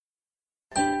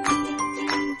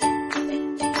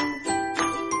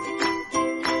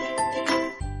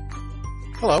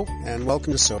Hello, and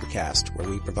welcome to Sobercast, where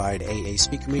we provide AA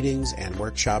speaker meetings and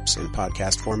workshops in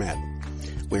podcast format.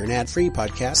 We're an ad-free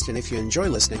podcast, and if you enjoy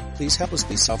listening, please help us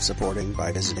be self-supporting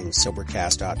by visiting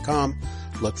Sobercast.com,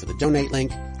 look for the donate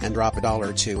link, and drop $1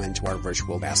 or $2 into our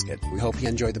virtual basket. We hope you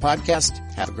enjoyed the podcast.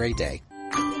 Have a great day.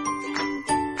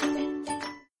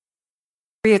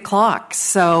 3:00.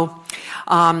 So,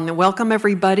 welcome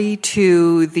everybody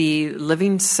to the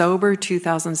Living Sober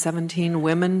 2017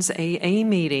 Women's AA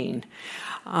meeting.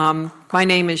 My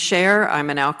name is Cher. I'm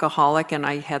an alcoholic, and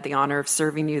I had the honor of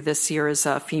serving you this year as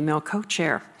a female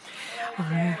co-chair.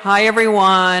 Hi,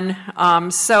 everyone.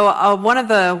 So one of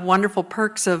the wonderful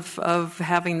perks of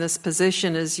having this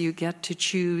position is you get to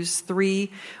choose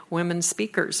 3 women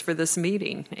speakers for this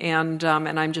meeting, and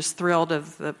I'm just thrilled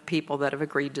of the people that have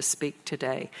agreed to speak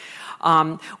today.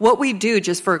 What we do,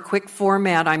 just for a quick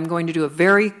format, I'm going to do a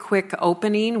very quick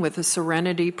opening with a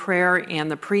serenity prayer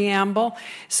and the preamble,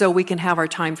 so we can have our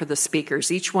time for the speakers.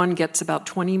 Each one gets about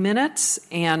 20 minutes,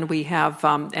 and we have,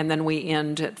 and then we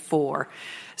end at 4.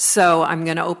 So I'm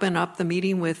going to open up the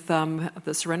meeting with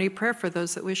the serenity prayer for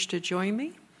those that wish to join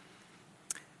me.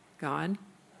 God,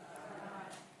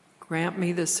 grant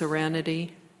me the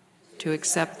serenity to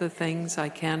accept the things I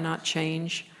cannot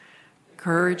change,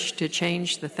 courage to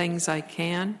change the things I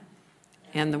can,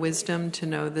 and the wisdom to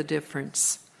know the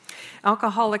difference.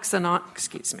 Alcoholics Anonymous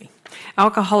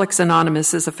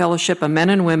is a fellowship of men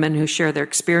and women who share their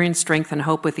experience, strength, and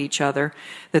hope with each other,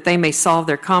 that they may solve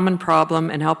their common problem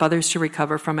and help others to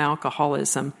recover from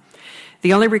alcoholism.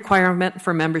 The only requirement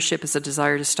for membership is a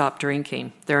desire to stop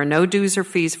drinking. There are no dues or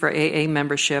fees for AA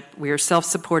membership. We are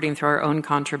self-supporting through our own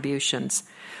contributions.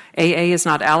 AA is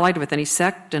not allied with any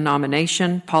sect,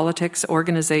 denomination, politics,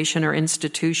 organization, or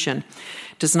institution,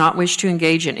 does not wish to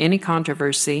engage in any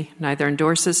controversy, neither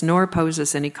endorses nor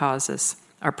opposes any causes.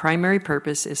 Our primary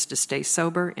purpose is to stay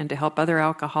sober and to help other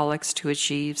alcoholics to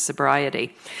achieve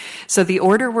sobriety. So the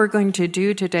order we're going to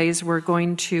do today is we're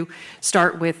going to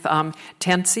start with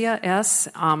Tensia S.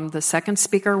 The second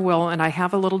speaker will, and I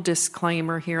have a little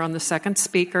disclaimer here on the second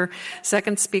speaker.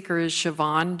 Second speaker is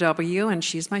Siobhan W., and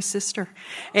she's my sister.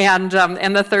 And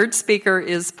the third speaker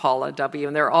is Paula W.,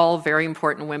 and they're all very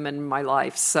important women in my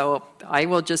life. So I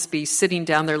will just be sitting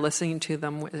down there listening to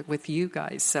them with you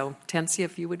guys. So Tensia,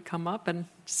 if you would come up and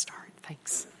start.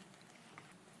 Thanks.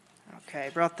 Okay, I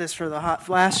brought this for the hot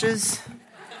flashes.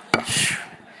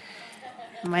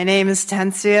 My name is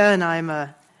Tensia, and I'm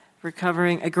a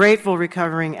grateful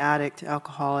recovering addict,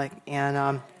 alcoholic, and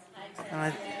I'm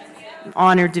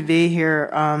honored to be here.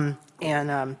 And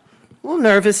a little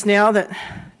nervous now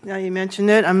you mentioned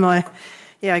it. I'm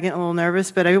getting a little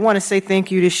nervous, but I want to say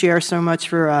thank you to Cher so much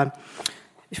for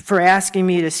asking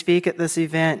me to speak at this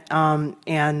event.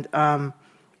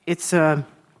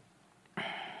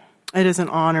 It is an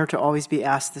honor to always be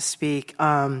asked to speak.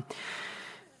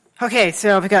 Okay,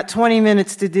 so I've got 20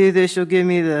 minutes to do this. You'll give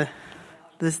me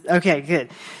this. Okay, good.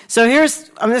 So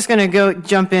I'm just going to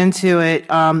jump into it.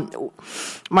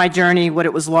 My journey, what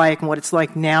it was like, and what it's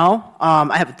like now.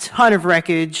 I have a ton of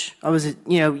wreckage. I was,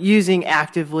 using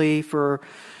actively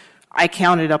I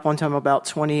counted up on time about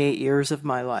 28 years of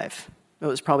my life. It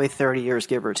was probably 30 years,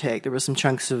 give or take. There was some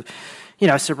chunks of,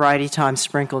 sobriety time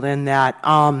sprinkled in that.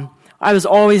 I was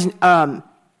always an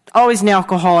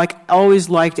alcoholic. Always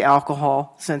liked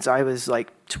alcohol since I was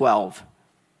like 12.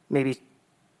 Maybe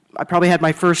I probably had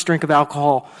my first drink of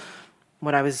alcohol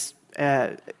when I was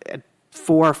 4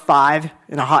 or 5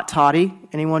 in a hot toddy.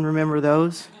 Anyone remember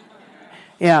those?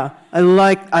 Yeah,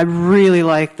 I really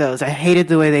liked those. I hated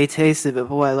the way they tasted, but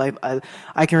boy,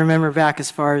 I can remember back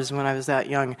as far as when I was that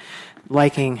young,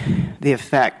 liking the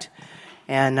effect.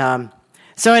 And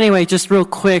so anyway, just real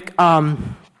quick,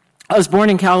 I was born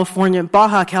in California,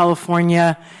 Baja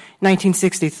California,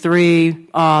 1963.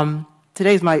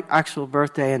 Today's my actual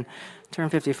birthday, and I turned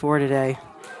 54 today.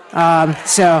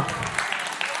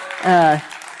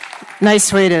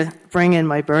 Nice way to bring in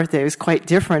my birthday. It was quite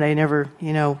different. I never,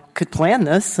 could plan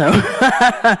this. So,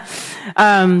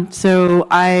 so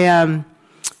I,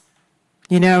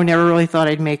 never really thought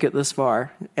I'd make it this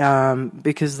far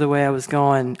because of the way I was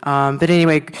going. But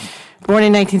anyway, born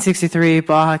in 1963,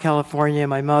 Baja California.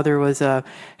 My mother was a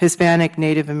Hispanic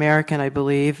Native American, I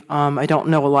believe. I don't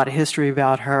know a lot of history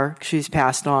about her. She's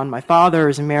passed on. My father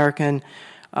is American.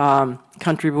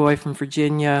 Country boy from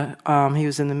Virginia. He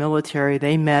was in the military.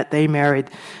 They met, they married.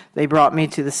 They brought me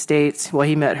to the States. Well,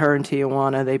 he met her in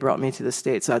Tijuana. They brought me to the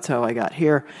States. That's how I got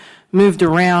here. Moved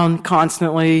around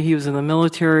constantly. He was in the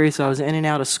military, so I was in and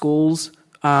out of schools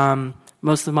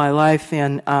most of my life.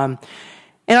 And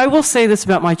And I will say this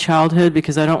about my childhood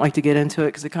because I don't like to get into it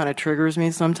because it kind of triggers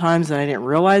me sometimes, and I didn't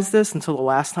realize this until the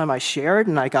last time I shared,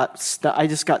 and I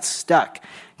just got stuck,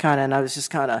 kind of, and I was just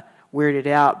kind of weirded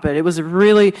out. But it was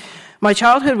my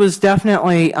childhood was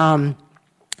definitely,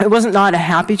 it wasn't not a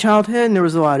happy childhood, and there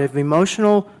was a lot of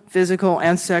emotional, physical,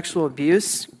 and sexual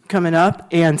abuse coming up,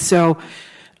 and so,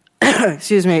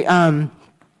 excuse me,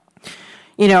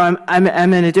 you know,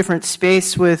 I'm in a different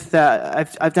space with.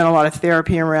 I've done a lot of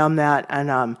therapy around that, and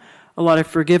a lot of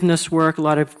forgiveness work, a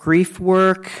lot of grief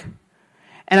work,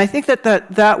 and I think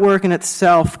that work in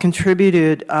itself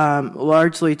contributed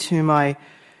largely to my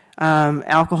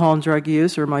alcohol and drug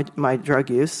use, or my drug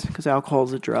use, because alcohol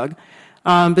is a drug.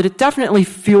 But it definitely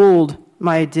fueled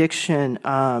my addiction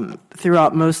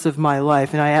throughout most of my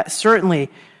life, and I certainly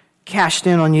cashed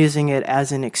in on using it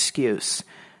as an excuse.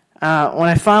 When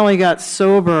I finally got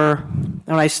sober,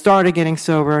 when I started getting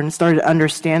sober and started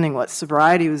understanding what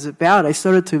sobriety was about, I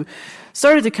started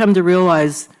to come to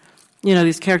realize, you know,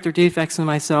 these character defects in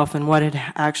myself and what had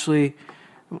actually,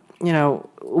 you know,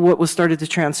 what was started to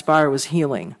transpire was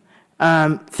healing.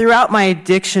 Throughout my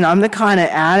addiction, I'm the kind of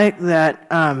addict that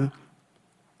I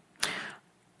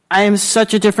am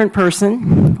such a different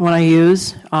person when I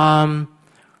use. I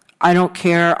don't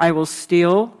care. I will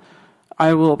steal.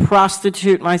 I will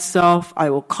prostitute myself. I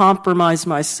will compromise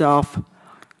myself.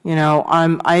 You know,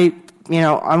 I'm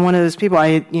one of those people.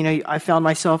 I found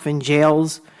myself in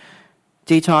jails,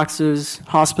 detoxes,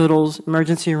 hospitals,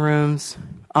 emergency rooms,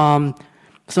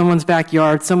 someone's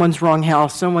backyard, someone's wrong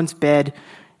house, someone's bed,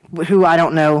 who I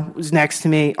don't know was next to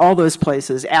me. All those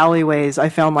places, alleyways. I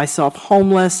found myself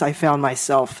homeless. I found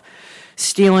myself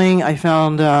stealing. I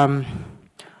found,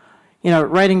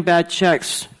 writing bad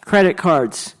checks, credit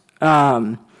cards.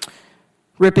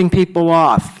 Ripping people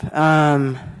off,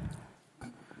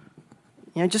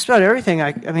 just about everything.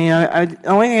 The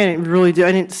only thing I didn't really do,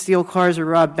 I didn't steal cars or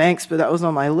rob banks, but that was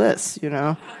on my list, you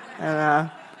know. And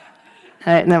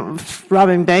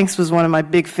robbing banks was one of my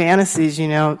big fantasies, you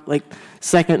know, like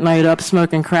second night up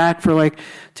smoking crack for like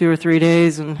 2 or 3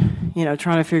 days and, you know,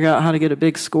 trying to figure out how to get a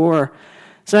big score.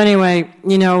 So anyway,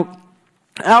 you know,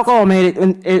 alcohol made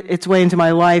its way into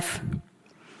my life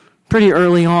pretty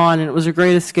early on, and it was a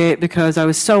great escape because I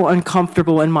was so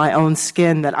uncomfortable in my own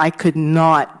skin that I could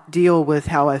not deal with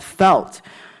how I felt.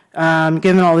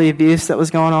 Given all the abuse that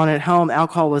was going on at home,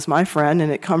 alcohol was my friend, and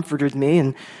it comforted me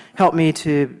and helped me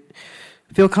to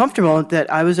feel comfortable that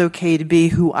I was okay to be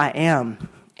who I am.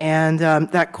 And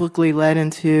that quickly led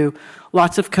into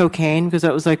lots of cocaine, because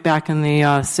that was like back in the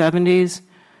 70s.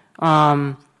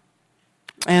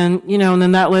 And, you know, and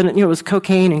then that led, you know, it was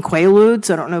cocaine and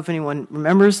Quaaludes. I don't know if anyone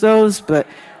remembers those, but,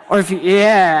 or if you,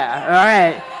 yeah, all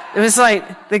right. It was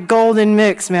like the golden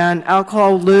mix, man,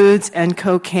 alcohol, ludes, and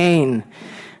cocaine.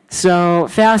 So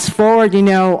fast forward, you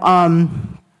know,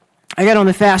 I got on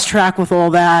the fast track with all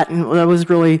that, and I was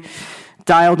really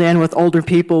dialed in with older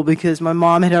people because my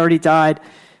mom had already died.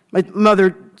 My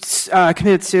mother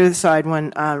committed suicide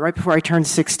when right before I turned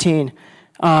 16.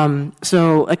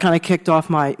 So it kind of kicked off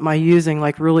my using,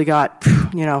 like really got,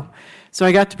 you know, so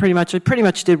I pretty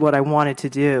much did what I wanted to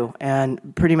do, and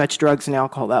pretty much drugs and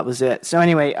alcohol, that was it. So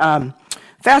anyway,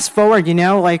 fast forward, you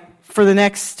know, like for the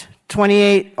next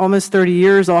 28, almost 30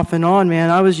 years off and on,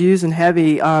 man, I was using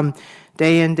heavy,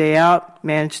 day in, day out,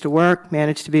 managed to work,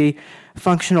 managed to be a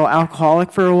functional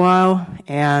alcoholic for a while,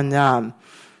 and,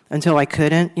 until I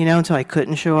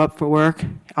couldn't show up for work.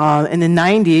 In the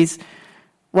 90s,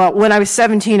 well, when I was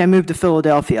 17, I moved to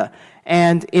Philadelphia.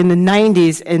 And in the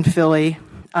 90s in Philly,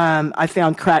 I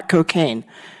found crack cocaine.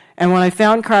 And when I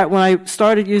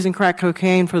started using crack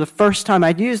cocaine for the first time,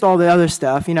 I'd used all the other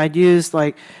stuff. You know, I'd used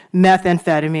like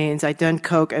methamphetamines. I'd done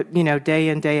coke, you know, day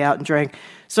in, day out and drank.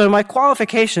 So my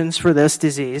qualifications for this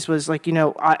disease was like, you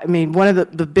know, one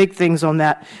of the big things on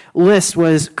that list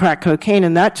was crack cocaine.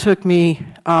 And that took me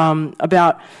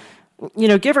about, you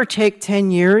know, give or take 10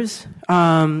 years.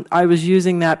 I was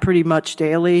using that pretty much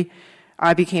daily.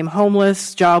 I became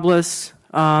homeless, jobless.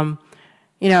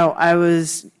 You know, I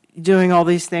was doing all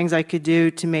these things I could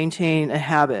do to maintain a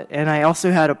habit. And I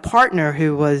also had a partner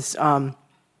who was,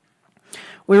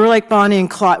 we were like Bonnie and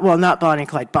Clyde. Well, not Bonnie and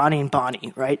Clyde, Bonnie and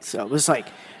Bonnie, right? So it was like,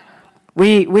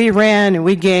 we ran and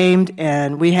we gamed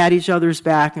and we had each other's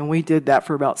back, and we did that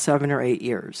for about 7 or 8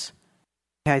 years.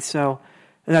 Okay, so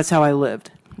that's how I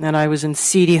lived. And I was in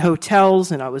seedy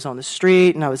hotels, and I was on the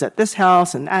street, and I was at this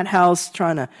house and that house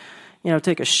trying to, you know,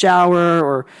 take a shower,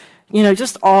 or, you know,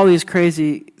 just all these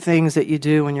crazy things that you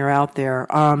do when you're out there.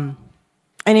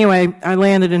 Anyway, I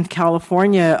landed in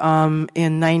California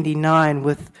in '99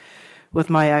 with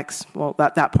my ex, well,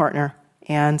 that partner.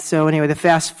 And so anyway, the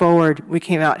fast forward, we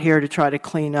came out here to try to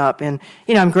clean up. And,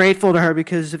 I'm grateful to her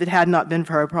because if it had not been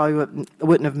for her, I probably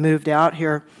wouldn't have moved out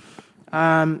here.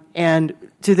 And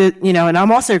and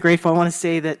I'm also grateful. I want to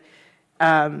say that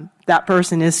that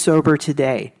person is sober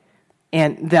today.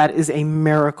 And that is a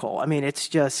miracle. I mean, it's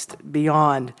just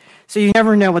beyond. So you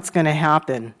never know what's going to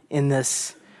happen in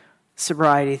this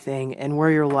sobriety thing and where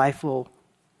your life will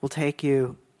take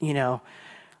you.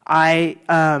 I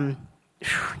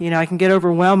can get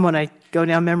overwhelmed when I go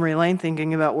down memory lane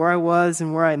thinking about where I was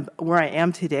and where I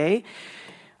am today,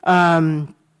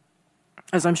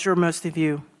 as I'm sure most of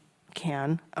you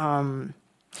can.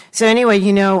 So anyway,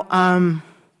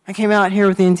 I came out here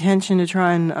with the intention to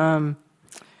try and,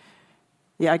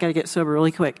 I got to get sober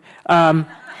really quick, to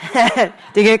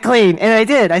get clean, and I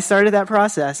did. I started that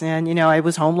process, and I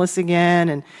was homeless again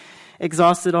and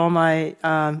exhausted all my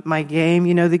my game.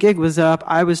 The gig was up.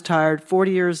 I was tired.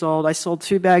 40 years old. I sold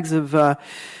 2 bags of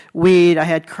weed. I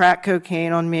had crack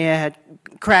cocaine on me. I had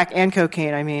crack and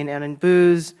cocaine, and in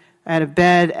booze. I had a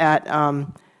bed at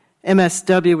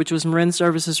MSW, which was Marin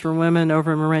Services for Women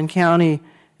over in Marin County,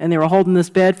 and they were holding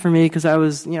this bed for me because I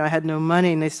was, I had no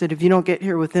money. And they said, if you don't get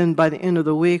here by the end of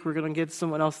the week, we're going to give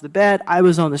someone else the bed. I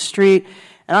was on the street,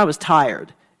 and I was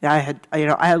tired. I had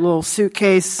a little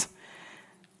suitcase.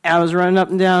 I was running up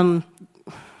and down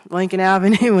Lincoln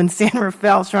Avenue and San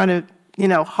Rafael trying to,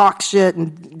 hawk shit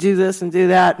and do this and do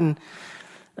that. And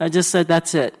I just said,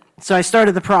 that's it. So I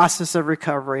started the process of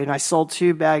recovery, and I sold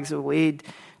 2 bags of weed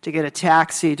to get a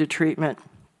taxi to treatment.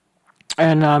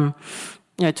 And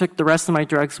I took the rest of my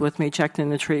drugs with me, checked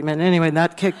into treatment. Anyway,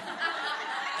 that kicked.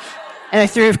 And I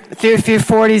threw a few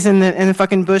 40s in the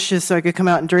fucking bushes so I could come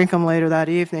out and drink them later that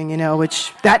evening,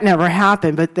 which that never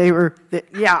happened. But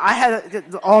I had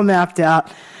it all mapped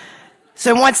out.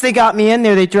 So once they got me in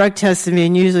there, they drug tested me,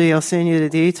 and usually they'll send you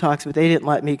to detox, but they didn't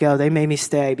let me go. They made me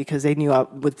stay because they knew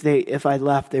if I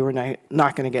left, they were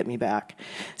not going to get me back.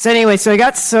 So anyway, so I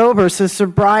got sober. So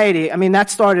sobriety, that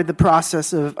started the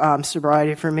process of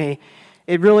sobriety for me.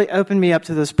 It really opened me up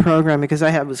to this program because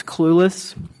I was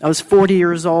clueless. I was 40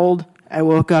 years old. I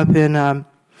woke up in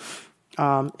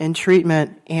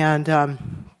treatment, and I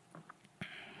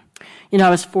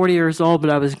was 40 years old, but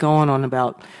I was going on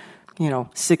about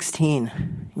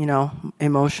 16,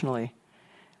 emotionally.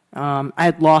 I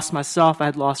had lost myself. I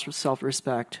had lost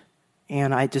self-respect,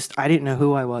 and I didn't know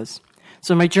who I was.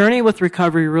 So my journey with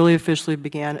recovery really officially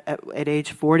began at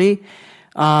age 40.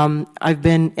 I've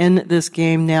been in this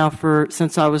game now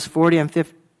since I was 40. I'm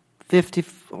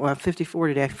 54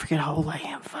 today. I forget how old I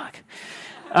am. Fuck.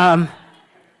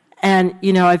 And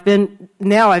I've been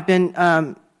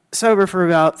sober for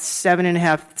about 7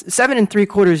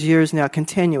 3/4 years now,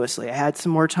 continuously. I had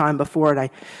some more time before, and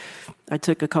I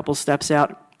took a couple steps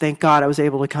out. Thank God I was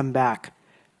able to come back.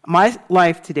 My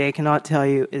life today, cannot tell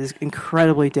you, is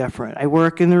incredibly different. I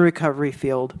work in the recovery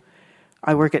field.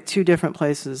 I work at 2 different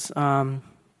places.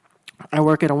 I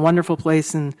work at a wonderful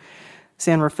place in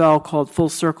San Rafael called Full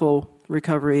Circle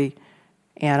Recovery,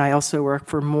 and I also work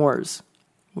for Moore's,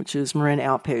 which is Marin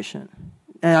Outpatient.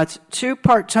 And that's 2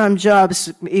 part-time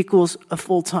jobs equals a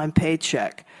full-time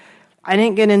paycheck. I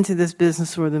didn't get into this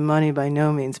business for the money by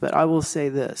no means, but I will say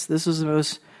this. This was the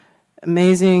most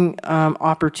amazing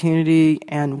opportunity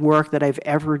and work that I've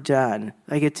ever done.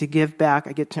 I get to give back.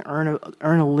 I get to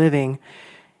earn a living,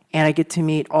 and I get to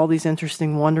meet all these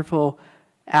interesting, wonderful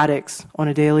addicts on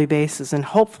a daily basis and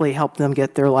hopefully help them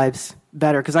get their lives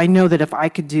better. Because I know that if I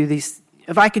could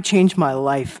change my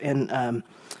life, and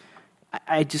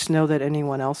I just know that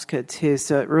anyone else could too.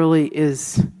 So it really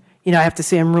is, I have to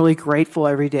say I'm really grateful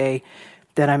every day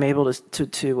that I'm able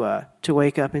to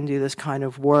wake up and do this kind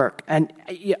of work. And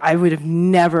I would have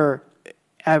never,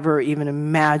 ever even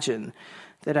imagined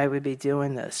that I would be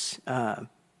doing this,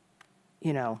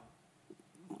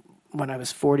 when I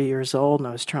was 40 years old and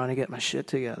I was trying to get my shit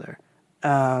together.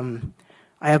 I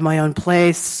have my own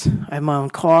place. I have my own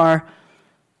car.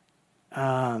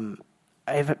 I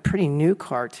have a pretty new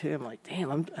car too. I'm like,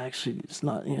 damn, it's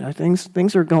not,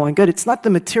 things are going good. It's not the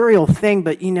material thing,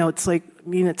 but it's like,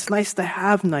 it's nice to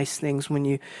have nice things when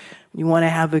you want to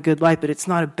have a good life, but it's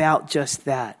not about just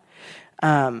that.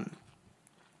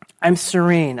 I'm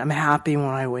serene. I'm happy when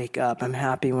I wake up. I'm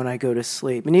happy when I go to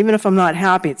sleep. And even if I'm not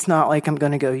happy, it's not like I'm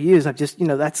going to go use. I'm just,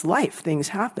 that's life. Things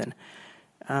happen.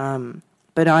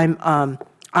 But I'm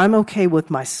okay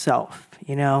with myself,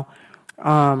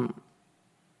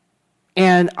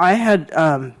 and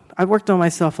I worked on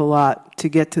myself a lot to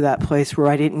get to that place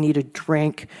where I didn't need a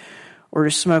drink or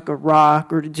to smoke a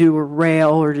rock or to do a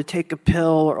rail or to take a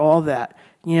pill or all that.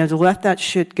 To let that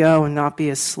shit go and not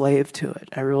be a slave to it.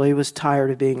 I really was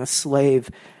tired of being a slave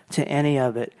to any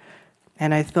of it.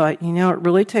 And I thought, it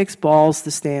really takes balls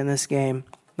to stay in this game.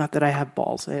 Not that I have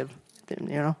balls.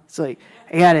 It's like,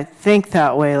 I got to think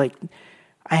that way. Like,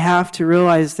 I have to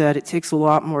realize that it takes a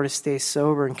lot more to stay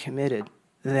sober and committed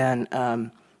than,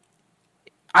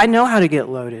 I know how to get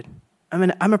loaded.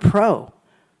 I'm a pro.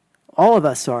 All of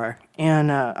us are.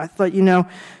 And I thought,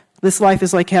 this life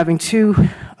is like having two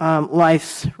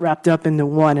lives wrapped up into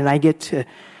one, and I get to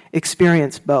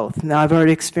experience both. Now, I've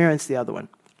already experienced the other one.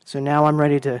 So now I'm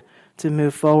ready to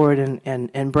move forward and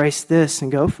embrace this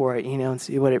and go for it, and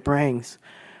see what it brings.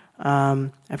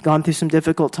 I've gone through some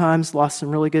difficult times, lost some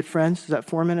really good friends. Is that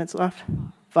 4 minutes left?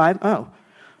 5? Oh,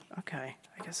 okay.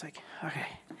 I guess okay.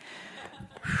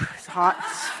 It's hot.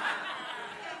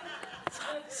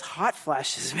 It's hot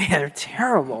flashes, man. They're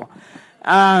terrible.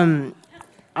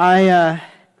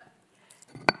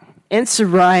 In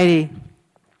sobriety,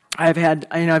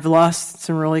 I've lost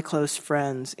some really close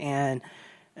friends, and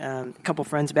a couple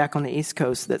friends back on the East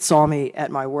Coast that saw me at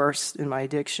my worst in my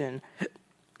addiction.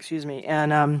 Excuse me.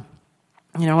 And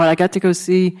I got to go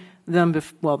see them.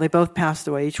 They both passed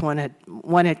away. One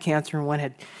had cancer, and one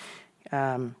had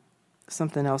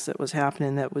something else that was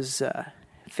happening that was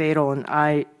fatal. And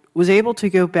I was able to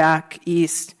go back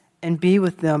east and be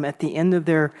with them at the end of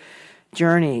their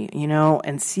journey,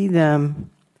 and see them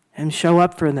and show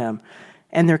up for them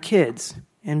and their kids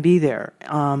and be there.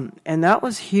 And that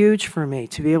was huge for me,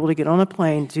 to be able to get on a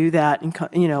plane, do that, and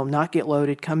not get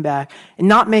loaded, come back, and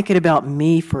not make it about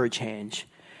me for a change.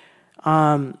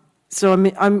 So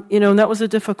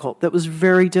that was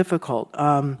very difficult.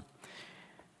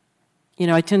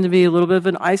 I tend to be a little bit of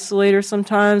an isolator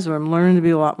sometimes, or I'm learning to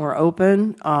be a lot more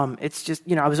open. It's just,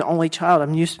 I was the only child.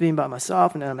 I'm used to being by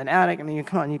myself, and then I'm an addict.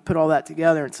 come on, you put all that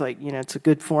together, it's like, it's a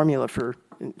good formula for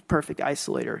perfect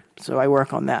isolator. So I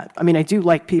work on that. I do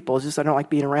like people, it's just I don't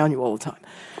like being around you all the time.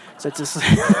 So it's just,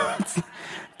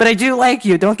 but I do like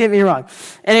you, don't get me wrong.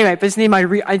 Anyway, but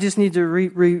I just need to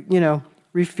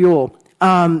refuel.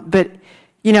 But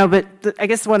I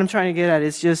guess what I'm trying to get at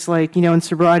is just like, in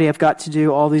sobriety, I've got to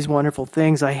do all these wonderful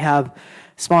things. I have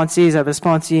sponsees. I have a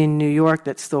sponsee in New York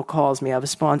that still calls me. I have a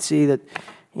sponsee that,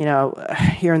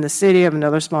 here in the city. I have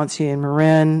another sponsee in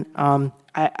Marin.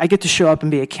 I get to show up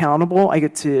and be accountable. I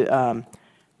get to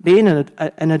be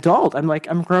an adult.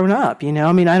 I'm grown up, I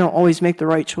don't always make the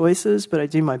right choices, but I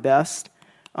do my best.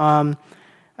 I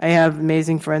have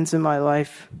amazing friends in my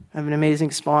life. I have an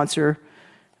amazing sponsor.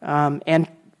 And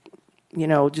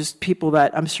just people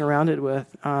that I'm surrounded with.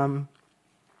 And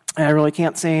I really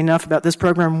can't say enough about this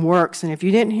program works. And if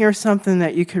you didn't hear something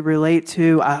that you could relate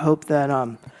to, I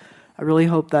really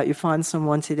hope that you find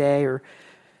someone today or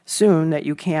soon that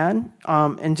you can.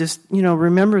 And just,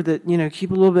 remember that,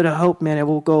 keep a little bit of hope, man. It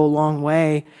will go a long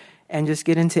way. And just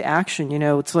get into action.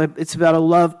 It's about a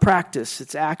love practice.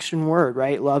 It's action word,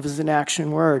 right? Love is an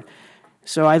action word.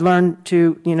 So I learned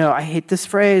to, I hate this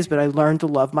phrase, but I learned to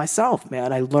love myself,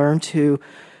 man. I learned to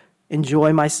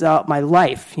enjoy myself, my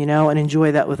life, and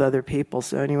enjoy that with other people.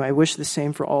 So anyway, I wish the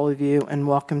same for all of you, and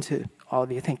welcome to all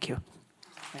of you. Thank you.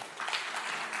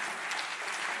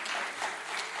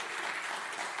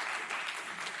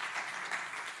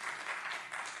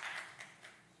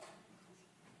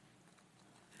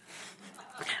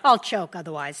 I'll choke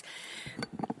otherwise.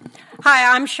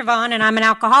 Hi, I'm Siobhan, and I'm an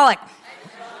alcoholic.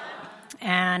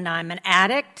 And I'm an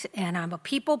addict, and I'm a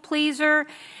people pleaser,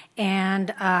 and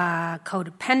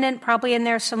codependent, probably in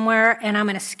there somewhere, and I'm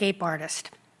an escape artist.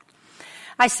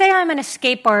 I say I'm an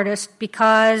escape artist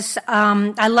because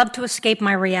I love to escape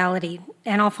my reality,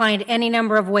 and I'll find any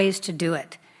number of ways to do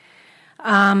it.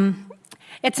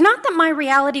 It's not that my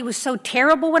reality was so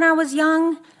terrible when I was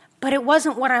young, but it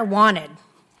wasn't what I wanted.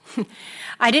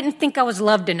 I didn't think I was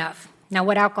loved enough. Now,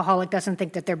 what alcoholic doesn't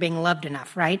think that they're being loved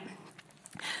enough, right?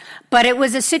 But it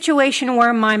was a situation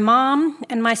where my mom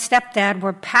and my stepdad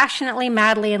were passionately,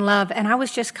 madly in love, and I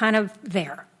was just kind of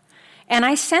there. And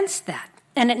I sensed that.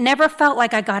 And it never felt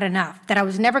like I got enough, that I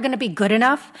was never going to be good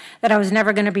enough, that I was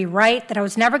never going to be right, that I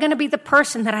was never going to be the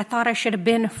person that I thought I should have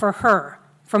been for her,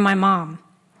 for my mom.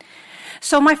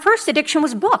 So my first addiction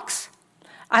was books.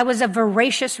 I was a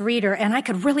voracious reader, and I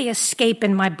could really escape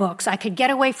in my books. I could get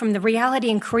away from the reality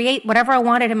and create whatever I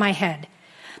wanted in my head.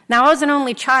 Now, I was an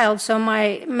only child, so my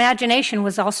imagination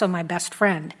was also my best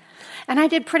friend. And I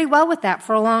did pretty well with that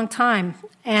for a long time,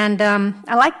 and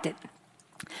I liked it.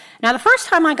 Now, the first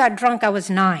time I got drunk, I was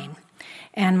 9.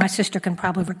 And my sister can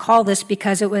probably recall this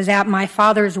because it was at my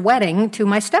father's wedding to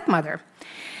my stepmother.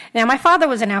 Now, my father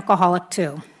was an alcoholic,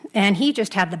 too. And he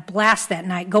just had the blast that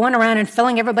night, going around and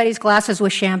filling everybody's glasses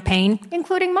with champagne,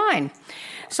 including mine.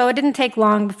 So it didn't take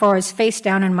long before I was face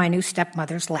down in my new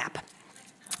stepmother's lap.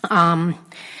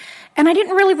 And I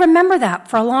didn't really remember that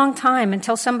for a long time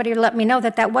until somebody let me know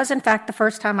that that was, in fact, the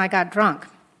first time I got drunk.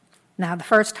 Now, the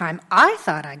first time I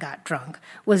thought I got drunk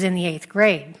was in the 8th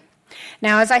grade.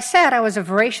 Now, as I said, I was a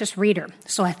voracious reader,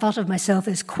 so I thought of myself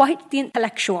as quite the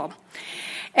intellectual.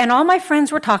 And all my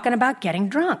friends were talking about getting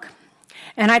drunk.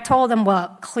 And I told them,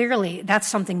 well, clearly that's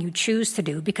something you choose to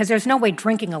do because there's no way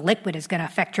drinking a liquid is going to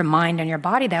affect your mind and your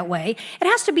body that way. It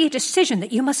has to be a decision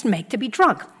that you must make to be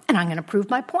drunk, and I'm going to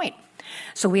prove my point.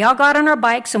 So we all got on our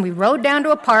bikes and we rode down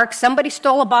to a park. Somebody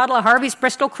stole a bottle of Harvey's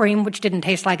Bristol Cream, which didn't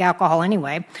taste like alcohol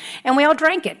anyway, and we all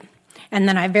drank it. And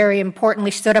then I very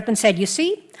importantly stood up and said, you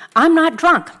see, I'm not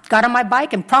drunk. Got on my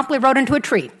bike and promptly rode into a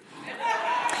tree.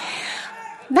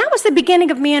 That was the beginning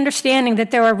of me understanding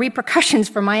that there are repercussions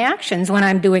for my actions when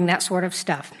I'm doing that sort of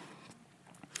stuff.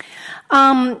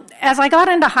 As I got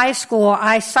into high school,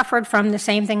 I suffered from the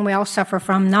same thing we all suffer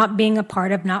from, not being a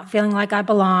part of, not feeling like I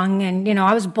belong, and,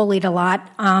 I was bullied a lot,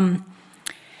 and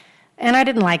I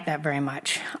didn't like that very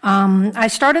much. I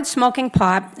started smoking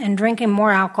pot and drinking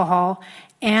more alcohol,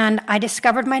 and I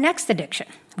discovered my next addiction,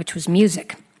 which was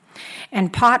music.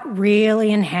 And pot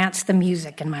really enhanced the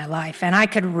music in my life, and I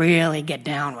could really get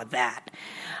down with that.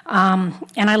 And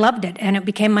I loved it, and it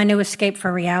became my new escape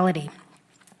for reality.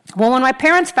 Well, when my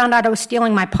parents found out I was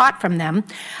stealing my pot from them,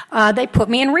 they put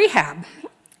me in rehab.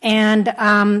 And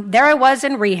there I was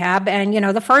in rehab, and,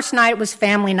 the first night was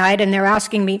family night, and they're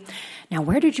asking me, now,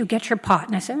 where did you get your pot?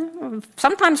 And I said,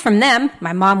 sometimes from them.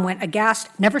 My mom went aghast,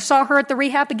 never saw her at the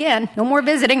rehab again, no more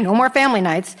visiting, no more family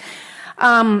nights.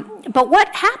 But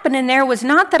what happened in there was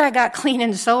not that I got clean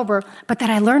and sober, but that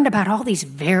I learned about all these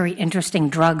very interesting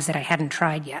drugs that I hadn't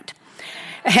tried yet.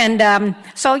 And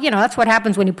so, that's what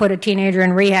happens when you put a teenager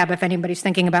in rehab. If anybody's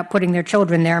thinking about putting their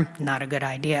children there, not a good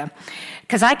idea.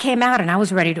 Because I came out and I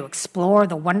was ready to explore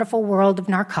the wonderful world of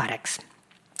narcotics.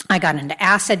 I got into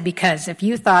acid because if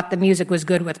you thought the music was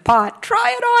good with pot,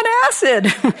 try it on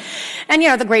acid.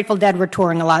 And, the Grateful Dead were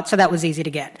touring a lot, so that was easy to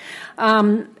get.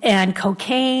 And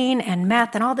cocaine and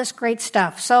meth and all this great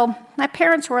stuff. So my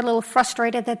parents were a little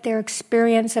frustrated that their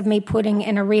experience of me putting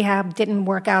in a rehab didn't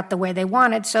work out the way they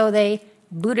wanted, so they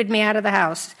booted me out of the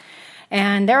house.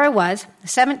 And there I was,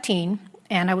 17,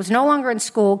 and I was no longer in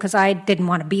school because I didn't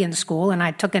want to be in school, and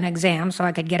I took an exam so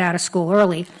I could get out of school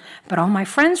early. But all my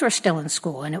friends were still in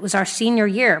school, and it was our senior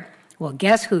year. Well,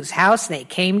 guess whose house they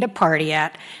came to party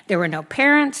at? There were no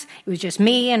parents. It was just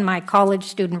me and my college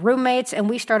student roommates, and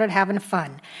we started having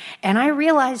fun. And I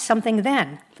realized something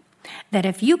then, that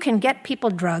if you can get people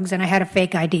drugs, and I had a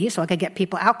fake ID so I could get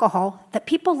people alcohol, that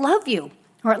people love you.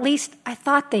 Or at least I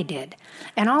thought they did.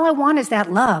 And all I want is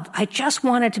that love. I just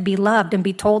wanted to be loved and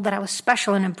be told that I was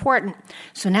special and important.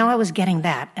 So now I was getting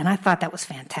that, and I thought that was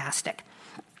fantastic.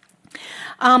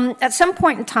 At some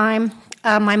point in time,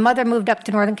 my mother moved up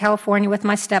to Northern California with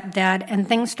my stepdad, and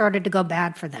things started to go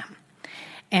bad for them.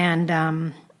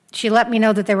 And she let me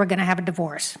know that they were going to have a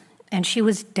divorce, and she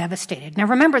was devastated. Now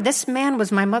remember, this man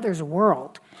was my mother's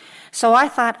world. So I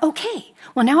thought, okay,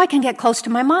 well, now I can get close to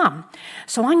my mom.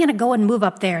 So I'm going to go and move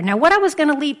up there. Now, what I was going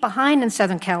to leave behind in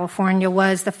Southern California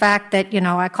was the fact that,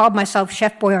 I called myself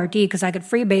Chef Boyardee because I could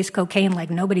freebase cocaine like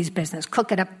nobody's business,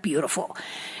 cook it up beautiful.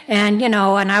 And, and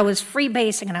I was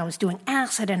freebasing, and I was doing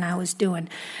acid, and I was doing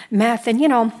meth. And,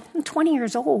 I'm 20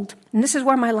 years old, and this is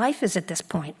where my life is at this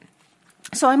point.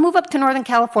 So I move up to Northern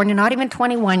California, not even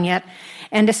 21 yet,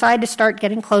 and decide to start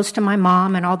getting close to my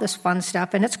mom and all this fun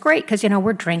stuff. And it's great because,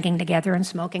 we're drinking together and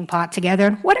smoking pot together.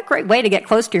 And what a great way to get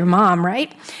close to your mom,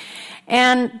 right?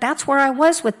 And that's where I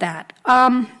was with that.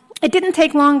 It didn't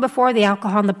take long before the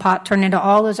alcohol and the pot turned into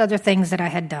all those other things that I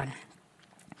had done.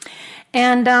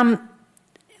 And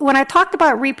when I talked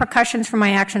about repercussions for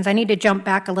my actions, I need to jump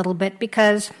back a little bit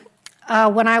because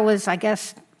when I was,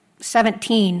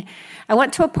 17, I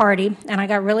went to a party, and I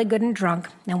got really good and drunk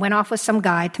and went off with some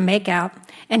guy to make out,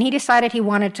 and he decided he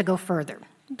wanted to go further.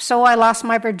 So I lost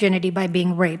my virginity by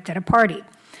being raped at a party.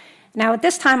 Now, at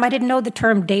this time, I didn't know the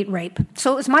term date rape,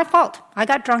 so it was my fault. I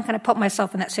got drunk, and I put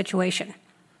myself in that situation.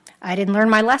 I didn't learn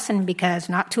my lesson because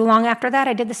not too long after that,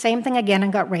 I did the same thing again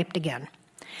and got raped again.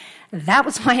 That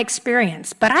was my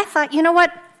experience. But I thought, you know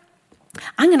what?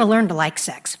 I'm going to learn to like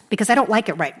sex because I don't like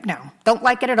it right now. Don't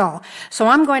like it at all. So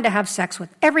I'm going to have sex with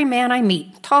every man I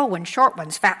meet. Tall ones, short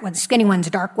ones, fat ones, skinny ones,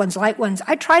 dark ones, light ones.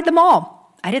 I tried them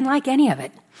all. I didn't like any of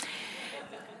it.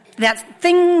 That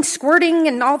thing squirting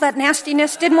and all that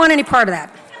nastiness, didn't want any part of that.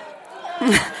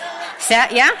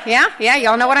 Yeah,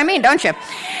 y'all know what I mean, don't you?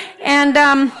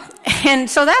 And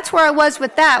so that's where I was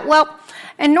with that. Well,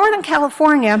 in Northern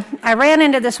California, I ran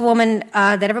into this woman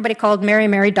that everybody called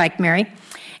Mary Dyke Mary.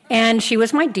 And she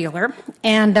was my dealer.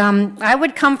 And I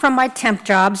would come from my temp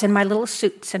jobs in my little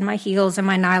suits and my heels and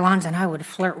my nylons, and I would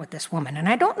flirt with this woman. And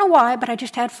I don't know why, but I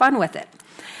just had fun with it.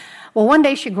 Well, one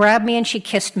day she grabbed me and she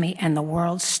kissed me, and the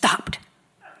world stopped.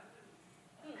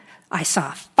 I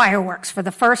saw fireworks. For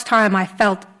the first time, I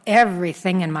felt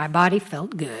everything in my body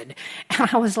felt good. And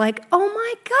I was like, oh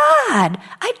my God,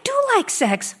 I do like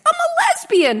sex. I'm a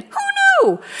lesbian. Who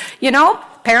knew? You know,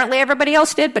 apparently everybody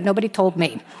else did, but nobody told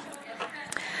me.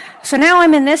 So now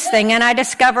I'm in this thing, and I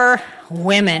discover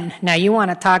women. Now, you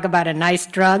want to talk about a nice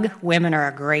drug? Women are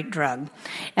a great drug.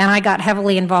 And I got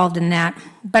heavily involved in that.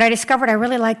 But I discovered I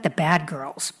really liked the bad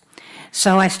girls.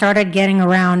 So I started getting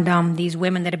around these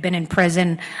women that had been in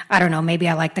prison. I don't know, maybe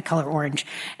I like the color orange.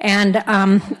 And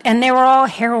they were all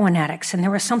heroin addicts, and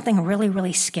there was something really,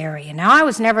 really scary. And now I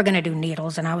was never going to do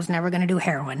needles, and I was never going to do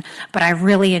heroin, but I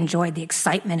really enjoyed the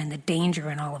excitement and the danger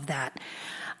and all of that.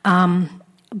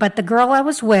 But the girl I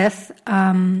was with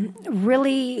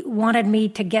really wanted me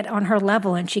to get on her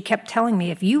level, and she kept telling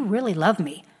me, if you really love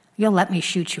me, you'll let me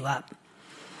shoot you up.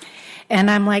 And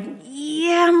I'm like,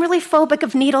 yeah, I'm really phobic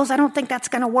of needles. I don't think that's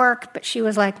going to work. But she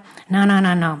was like,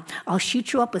 no. I'll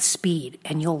shoot you up with speed,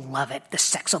 and you'll love it. The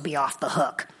sex will be off the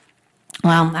hook.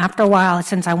 Well, after a while,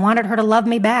 since I wanted her to love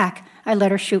me back, I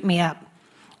let her shoot me up.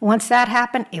 Once that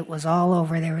happened, it was all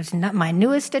over. There was my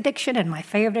newest addiction, and my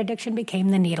favorite addiction became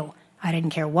the needle. I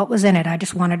didn't care what was in it. I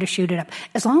just wanted to shoot it up,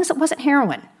 as long as it wasn't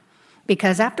heroin.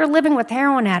 Because after living with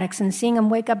heroin addicts and seeing them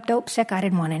wake up dope sick, I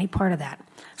didn't want any part of that.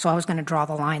 So I was going to draw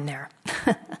the line there.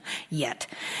 Yet.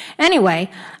 Anyway,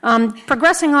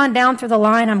 progressing on down through the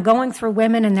line, I'm going through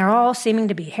women, and they're all seeming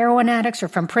to be heroin addicts or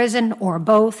from prison or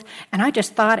both. And I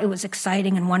just thought it was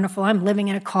exciting and wonderful. I'm living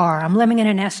in a car. I'm living in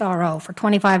an SRO for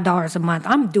 $25 a month.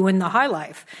 I'm doing the high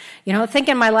life. You know,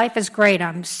 thinking my life is great.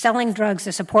 I'm selling drugs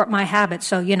to support my habits,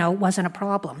 so, you know, it wasn't a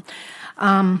problem.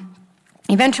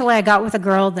 Eventually, I got with a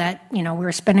girl that, you know, we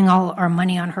were spending all our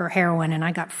money on her heroin, and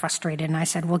I got frustrated, and I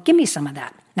said, well, give me some of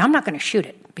that. Now, I'm not going to shoot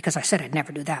it, because I said I'd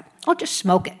never do that. I'll just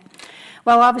smoke it.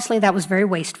 Well, obviously, that was very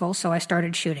wasteful, so I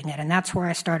started shooting it, and that's where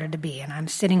I started to be. And I'm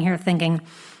sitting here thinking,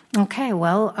 okay,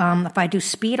 well, if I do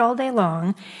speed all day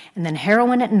long and then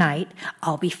heroin at night,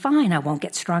 I'll be fine. I won't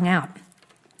get strung out.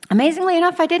 Amazingly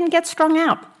enough, I didn't get strung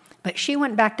out. But she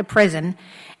went back to prison,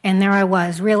 and there I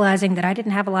was, realizing that I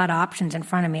didn't have a lot of options in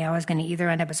front of me. I was going to either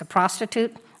end up as a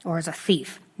prostitute or as a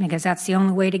thief, because that's the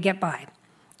only way to get by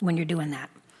when you're doing that.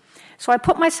 So I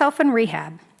put myself in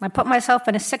rehab. I put myself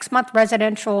in a 6-month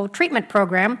residential treatment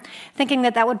program, thinking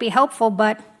that that would be helpful,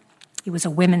 but it was a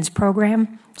women's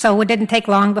program. So it didn't take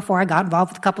long before I got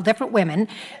involved with a couple different women.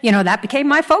 You know, that became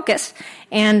my focus.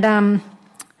 And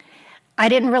I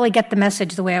didn't really get the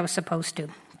message the way I was supposed to.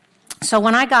 So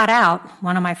when I got out,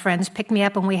 one of my friends picked me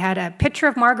up, and we had a pitcher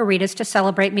of margaritas to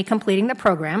celebrate me completing the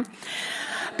program.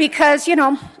 Because, you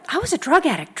know, I was a drug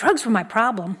addict. Drugs were my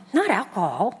problem, not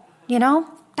alcohol. You know,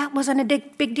 that wasn't a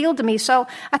big deal to me. So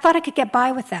I thought I could get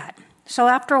by with that. So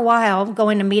after a while,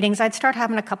 going to meetings, I'd start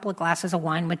having a couple of glasses of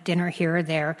wine with dinner here or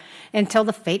there, until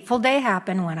the fateful day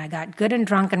happened when I got good and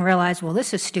drunk and realized, well,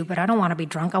 this is stupid. I don't want to be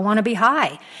drunk. I want to be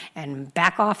high. And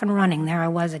back off and running. There I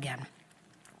was again.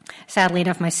 Sadly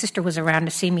enough, my sister was around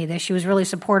to see me there. She was really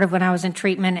supportive when I was in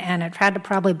treatment, and it had to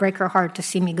probably break her heart to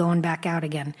see me going back out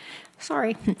again.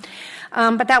 Sorry.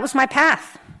 But that was my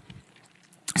path.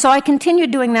 So I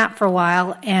continued doing that for a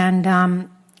while, and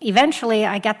eventually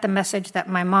I got the message that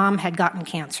my mom had gotten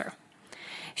cancer.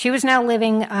 She was now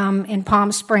living in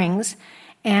Palm Springs,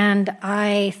 and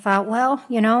I thought, well,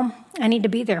 you know, I need to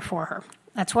be there for her.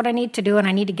 That's what I need to do, and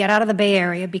I need to get out of the Bay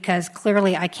Area, because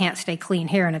clearly I can't stay clean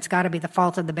here, and it's got to be the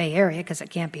fault of the Bay Area, because it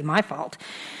can't be my fault.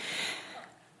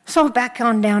 So back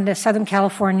on down to Southern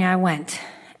California I went,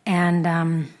 and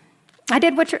I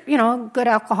did what, you know, a good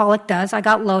alcoholic does. I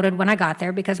got loaded when I got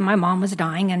there because my mom was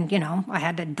dying, and, you know, I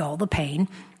had to dull the pain,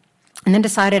 and then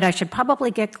decided I should probably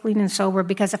get clean and sober,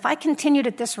 because if I continued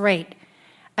at this rate,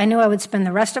 I knew I would spend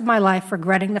the rest of my life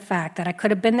regretting the fact that I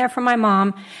could have been there for my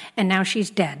mom, and now she's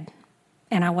dead.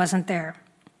 And I wasn't there.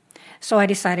 So I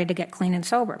decided to get clean and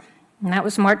sober. And that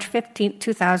was March 15,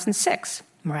 2006.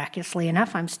 Miraculously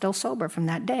enough, I'm still sober from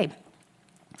that day.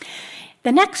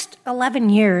 The next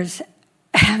 11 years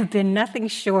have been nothing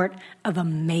short of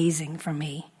amazing for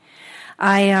me.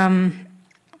 I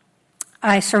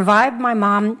survived my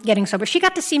mom getting sober. She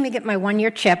got to see me get my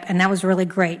 1-year chip, and that was really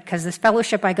great, because this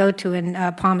fellowship I go to in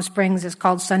Palm Springs is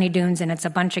called Sunny Dunes, and it's a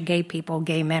bunch of gay people,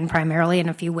 gay men primarily, and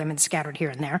a few women scattered here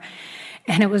and there.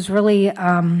 And it was really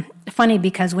funny,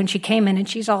 because when she came in, and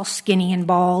she's all skinny and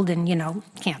bald and, you know,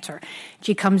 cancer,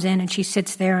 she comes in and she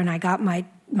sits there, and I got my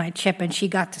my chip, and she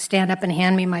got to stand up and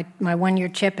hand me my 1-year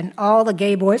chip, and all the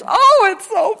gay boys, oh, it's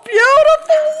so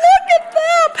beautiful, look at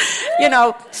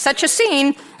them. Such a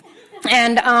scene.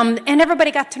 And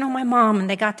everybody got to know my mom, and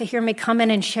they got to hear me come in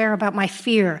and share about my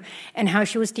fear and how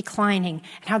she was declining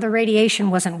and how the radiation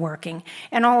wasn't working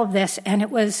and all of this. And it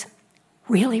was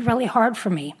really, really hard for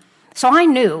me. So I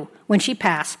knew when she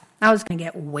passed, I was going to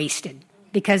get wasted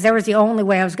because there was the only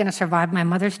way I was going to survive my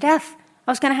mother's death.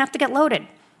 I was going to have to get loaded.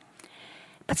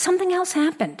 But something else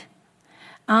happened.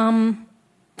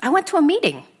 I went to a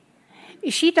meeting.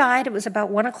 She died. It was about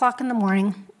 1 o'clock in the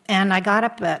morning. And I got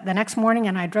up the next morning,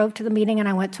 and I drove to the meeting, and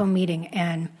I went to a meeting.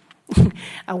 And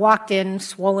I walked in,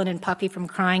 swollen and puffy from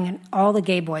crying, and all the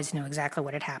gay boys knew exactly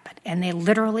what had happened. And they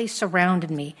literally surrounded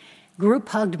me, group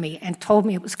hugged me, and told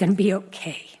me it was going to be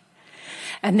okay.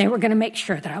 And they were going to make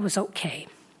sure that I was okay.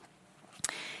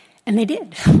 And they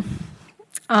did.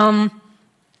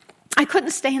 I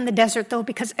couldn't stay in the desert, though,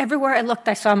 because everywhere I looked,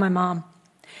 I saw my mom.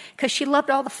 Because she loved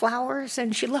all the flowers,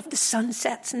 and she loved the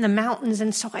sunsets and the mountains,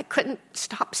 and so I couldn't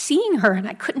stop seeing her, and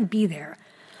I couldn't be there.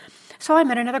 So I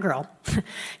met another girl.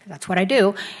 That's what I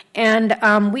do.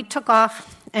 And we took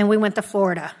off, and we went to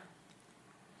Florida.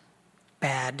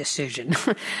 Bad decision.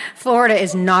 Florida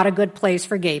is not a good place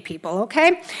for gay people,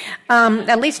 okay?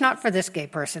 At least not for this gay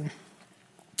person.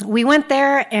 We went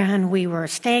there, and we were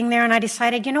staying there, and I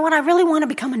decided, you know what, I really want to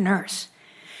become a nurse.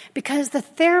 Because the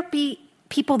therapy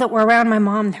people that were around my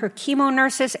mom, her chemo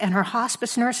nurses and her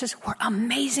hospice nurses, were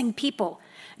amazing people.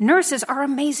 Nurses are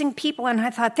amazing people, and I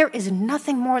thought there is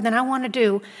nothing more than I want to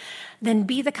do than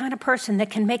be the kind of person that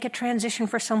can make a transition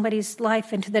for somebody's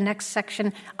life into the next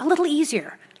section a little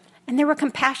easier. And they were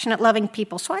compassionate, loving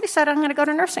people. So I decided I'm going to go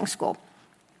to nursing school.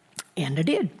 And I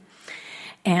did.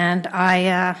 And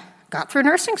I got through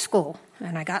nursing school,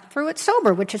 and I got through it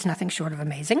sober, which is nothing short of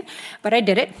amazing. But I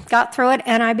did it, got through it,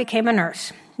 and I became a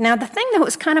nurse. Now, the thing that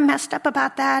was kind of messed up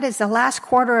about that is the last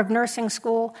quarter of nursing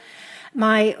school,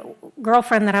 my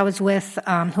girlfriend that I was with,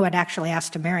 who had actually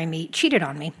asked to marry me, cheated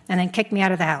on me and then kicked me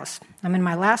out of the house. I'm in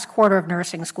my last quarter of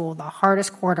nursing school, the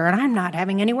hardest quarter, and I'm not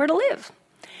having anywhere to live.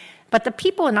 But the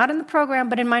people, not in the program,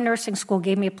 but in my nursing school,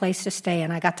 gave me a place to stay,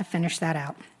 and I got to finish that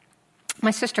out.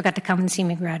 My sister got to come and see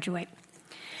me graduate.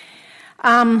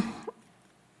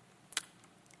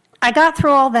 I got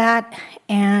through all that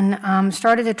and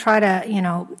started to try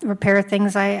to, repair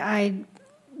things. I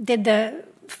did the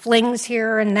flings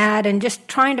here and that and just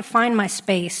trying to find my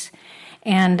space.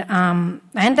 And I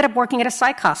ended up working at a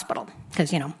psych hospital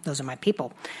because, those are my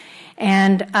people.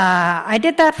 And I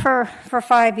did that for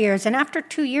 5 years. And after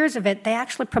 2 years of it, they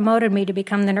actually promoted me to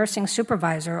become the nursing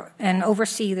supervisor and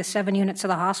oversee the 7 units of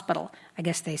the hospital. I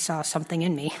guess they saw something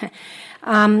in me.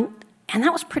 And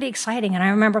that was pretty exciting. And I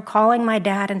remember calling my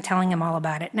dad and telling him all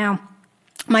about it. Now,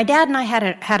 my dad and I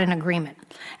had an agreement.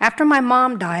 After my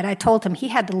mom died, I told him he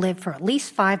had to live for at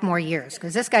least 5 more years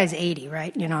because this guy's 80,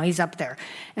 right? He's up there.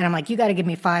 And I'm like, you got to give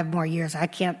me 5 more years. I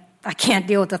can't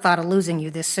deal with the thought of losing you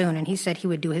this soon. And he said he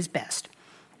would do his best.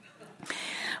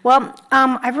 Well,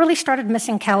 I really started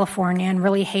missing California and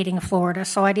really hating Florida,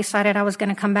 so I decided I was going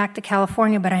to come back to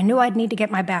California, but I knew I'd need to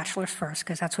get my bachelor's first,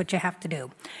 because that's what you have to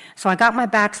do. So I got my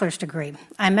bachelor's degree.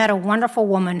 I met a wonderful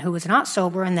woman who was not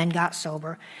sober and then got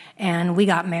sober, and we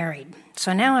got married.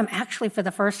 So now I'm actually, for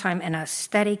the first time, in a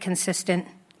steady, consistent,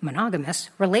 monogamous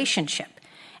relationship.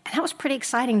 And that was pretty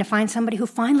exciting to find somebody who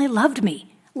finally loved me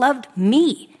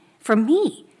for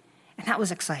me. And that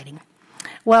was exciting.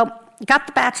 Well, got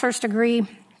the bachelor's degree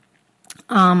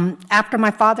after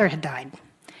my father had died.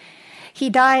 He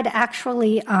died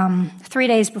actually 3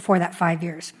 days before that 5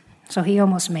 years, so he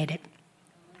almost made it.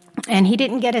 And he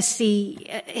didn't get to see,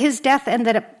 his death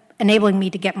ended up enabling me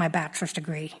to get my bachelor's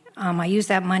degree. I used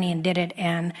that money and did it,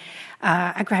 and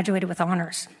I graduated with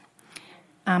honors.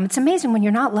 It's amazing when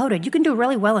you're not loaded. You can do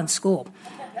really well in school.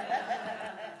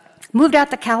 Moved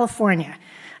out to California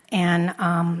and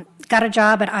got a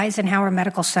job at Eisenhower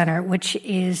Medical Center, which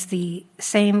is the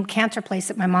same cancer place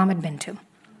that my mom had been to.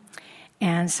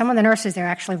 And some of the nurses there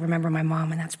actually remember my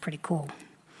mom, and that's pretty cool.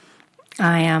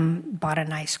 I bought a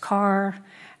nice car.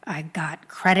 I got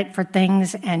credit for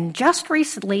things. And just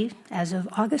recently, as of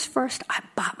August 1st, I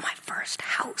bought my first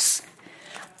house.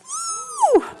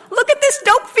 Woo! Look at this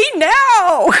dope fee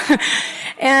now!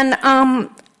 And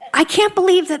I can't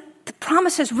believe that the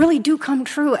promises really do come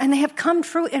true, and they have come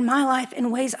true in my life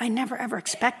in ways I never, ever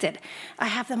expected. I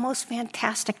have the most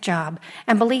fantastic job.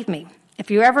 And believe me, if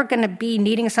you're ever going to be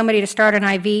needing somebody to start an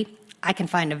IV, I can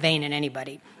find a vein in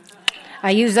anybody.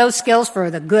 I use those skills for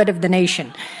the good of the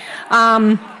nation.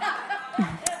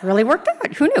 really worked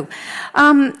out. Who knew?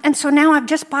 And so now I've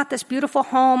just bought this beautiful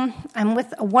home. I'm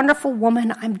with a wonderful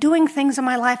woman. I'm doing things in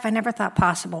my life I never thought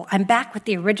possible. I'm back with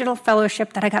the original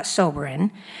fellowship that I got sober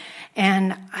in.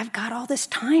 And I've got all this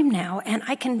time now, and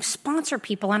I can sponsor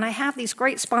people, and I have these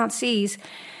great sponsees.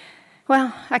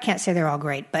 Well, I can't say they're all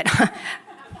great, but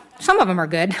some of them are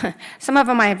good. Some of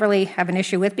them I really have an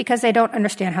issue with because they don't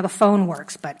understand how the phone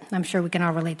works, but I'm sure we can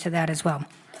all relate to that as well.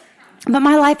 But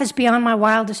my life is beyond my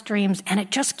wildest dreams, and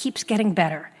it just keeps getting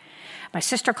better. My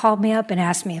sister called me up and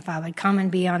asked me if I would come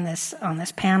and be on this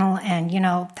panel, and,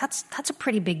 that's a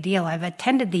pretty big deal. I've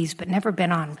attended these but never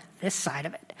been on this side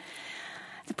of it.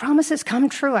 The promises come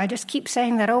true. I just keep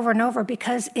saying that over and over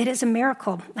because it is a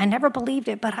miracle. I never believed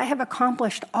it, but I have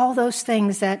accomplished all those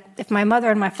things that if my mother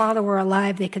and my father were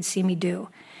alive, they could see me do.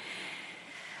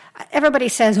 Everybody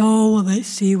says, oh, well, they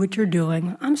see what you're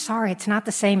doing. I'm sorry, it's not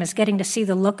the same as getting to see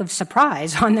the look of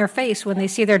surprise on their face when they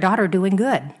see their daughter doing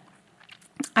good.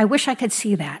 I wish I could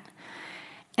see that,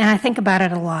 and I think about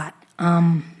it a lot.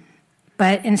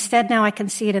 But instead now I can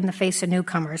see it in the face of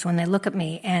newcomers when they look at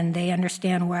me and they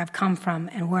understand where I've come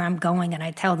from and where I'm going, and I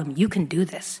tell them, you can do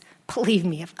this. Believe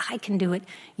me, if I can do it,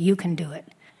 you can do it.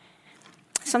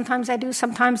 Sometimes I do,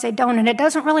 sometimes I don't, and it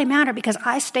doesn't really matter because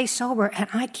I stay sober and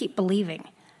I keep believing.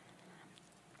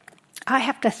 I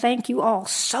have to thank you all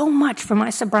so much for my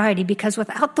sobriety because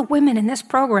without the women in this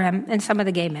program, and some of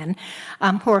the gay men,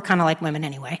 who are kind of like women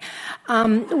anyway,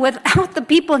 without the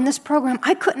people in this program,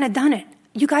 I couldn't have done it.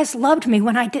 You guys loved me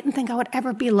when I didn't think I would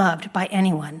ever be loved by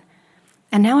anyone.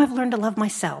 And now I've learned to love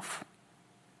myself.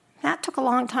 That took a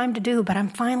long time to do, but I'm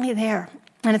finally there.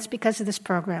 And it's because of this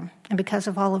program and because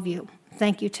of all of you.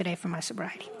 Thank you today for my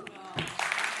sobriety.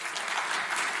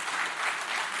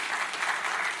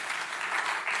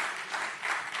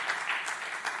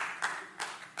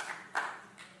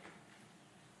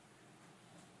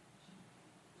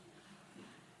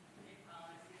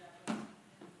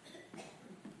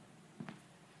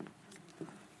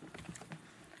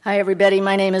 Hi, everybody.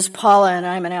 My name is Paula, and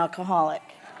I'm an alcoholic.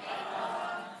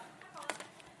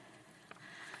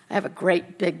 I have a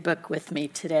great big book with me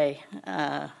today.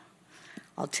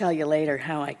 I'll tell you later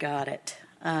how I got it.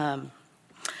 I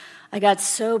got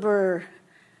sober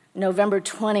November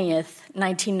 20th,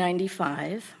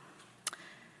 1995,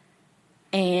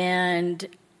 and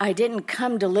I didn't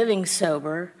come to living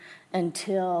sober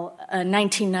until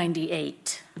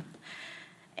 1998.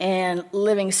 And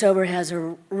living sober has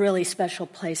a really special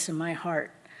place in my heart,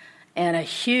 and a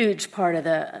huge part of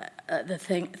the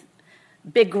thing,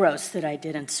 big growth that I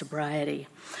did in sobriety.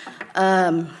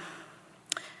 So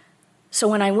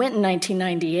when I went in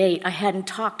 1998, I hadn't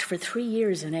talked for 3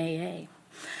 years in AA.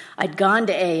 I'd gone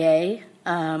to AA.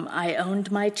 I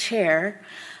owned my chair.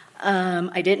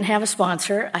 I didn't have a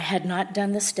sponsor. I had not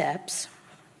done the steps.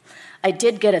 I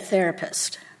did get a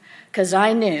therapist because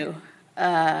I knew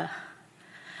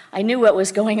what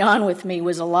was going on with me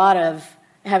was a lot of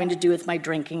having to do with my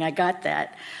drinking. I got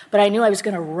that. But I knew I was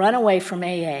going to run away from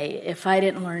AA if I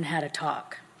didn't learn how to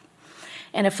talk.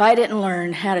 And if I didn't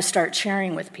learn how to start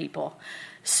sharing with people.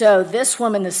 So this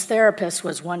woman, this therapist,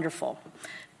 was wonderful.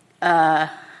 When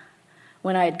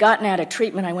I had gotten out of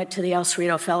treatment, I went to the El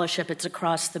Cerrito Fellowship. It's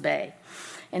across the bay.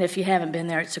 And if you haven't been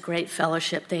there, it's a great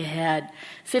fellowship. They had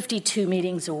 52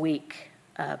 meetings a week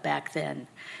back then.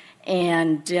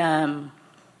 And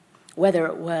whether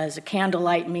it was a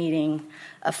candlelight meeting,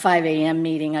 a 5 a.m.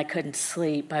 meeting, I couldn't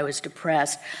sleep, I was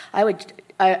depressed.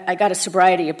 I got a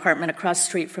sobriety apartment across the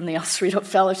street from the El Cerrito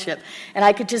Fellowship, and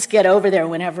I could just get over there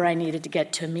whenever I needed to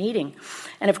get to a meeting.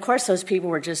 And of course, those people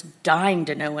were just dying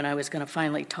to know when I was going to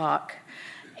finally talk.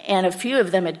 And a few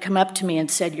of them had come up to me and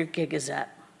said, your gig is up.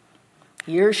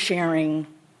 You're sharing,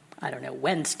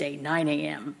 Wednesday, 9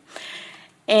 a.m.,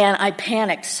 and I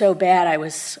panicked so bad.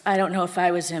 I don't know if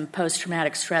I was in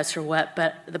post-traumatic stress or what,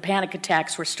 but the panic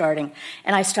attacks were starting,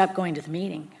 and I stopped going to the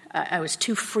meeting. I was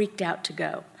too freaked out to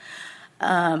go.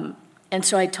 And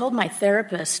so I told my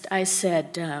therapist, I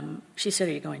said, she said,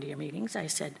 are you going to your meetings? I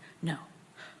said, no.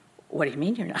 What do you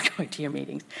mean you're not going to your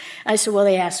meetings? I said, well,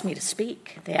 they asked me to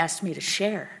speak. They asked me to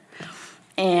share.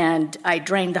 And I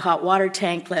drained the hot water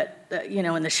tank,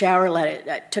 in the shower,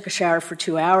 I took a shower for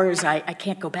 2 hours. I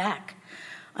can't go back.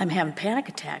 I'm having panic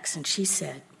attacks. And she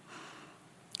said,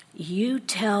 you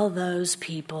tell those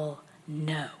people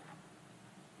no.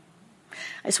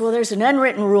 I said, well, there's an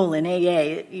unwritten rule in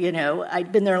AA.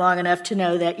 I'd been there long enough to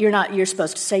know that you're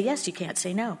supposed to say yes, you can't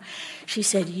say no. She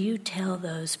said, you tell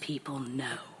those people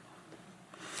no.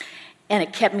 And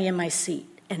it kept me in my seat,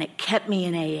 and it kept me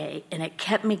in AA, and it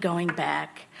kept me going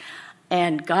back.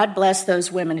 And God bless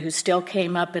those women who still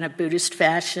came up in a Buddhist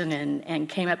fashion and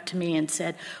came up to me and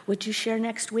said, "Would you share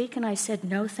next week?" And I said,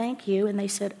 "No, thank you." And they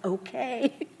said,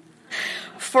 "Okay,"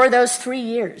 for those 3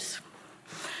 years.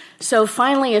 So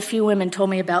finally, a few women told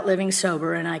me about living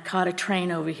sober, and I caught a train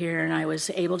over here, and I was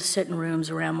able to sit in rooms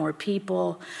around more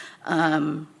people.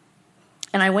 And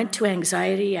I went to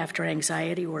anxiety after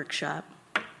anxiety workshop.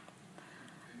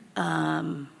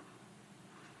 I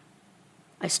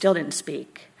still didn't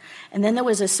speak. And then there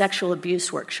was a sexual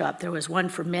abuse workshop. There was one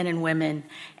for men and women,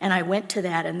 and I went to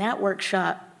that, and that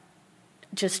workshop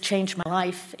just changed my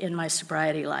life in my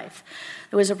sobriety life.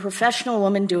 There was a professional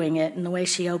woman doing it, and the way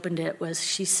she opened it was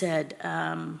she said,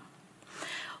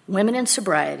 women in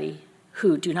sobriety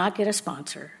who do not get a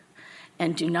sponsor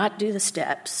and do not do the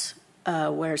steps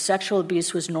where sexual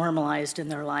abuse was normalized in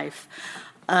their life,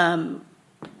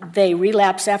 they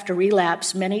relapse after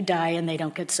relapse, many die, and they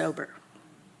don't get sober.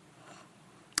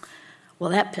 Well,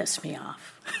 that pissed me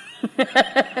off.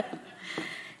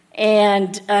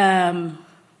 And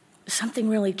something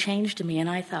really changed in me, and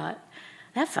I thought,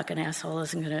 that fucking asshole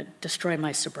isn't going to destroy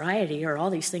my sobriety or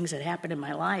all these things that happened in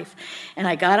my life. And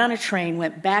I got on a train,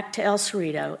 went back to El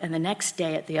Cerrito, and the next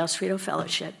day at the El Cerrito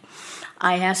Fellowship,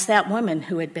 I asked that woman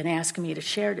who had been asking me to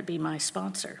share to be my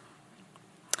sponsor.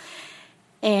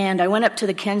 And I went up to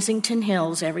the Kensington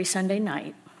Hills every Sunday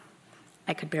night.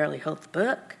 I could barely hold the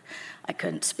book. I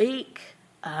couldn't speak.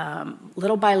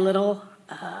 Little by little,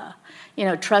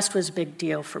 trust was a big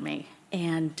deal for me.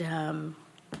 And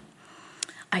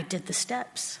I did the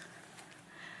steps.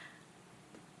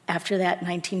 After that,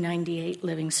 1998,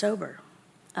 living sober.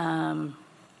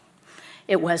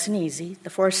 It wasn't easy. The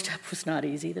 4th step was not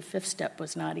easy. The 5th step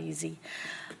was not easy.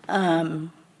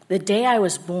 The day I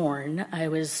was born, I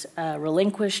was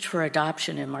relinquished for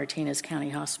adoption in Martinez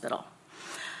County Hospital.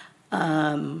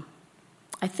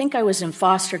 I think I was in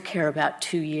foster care about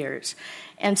 2 years.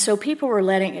 And so people were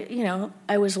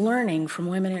I was learning from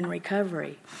women in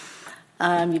recovery.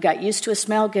 You got used to a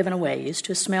smell, given away, used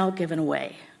to a smell, given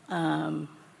away.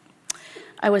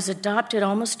 I was adopted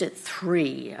almost at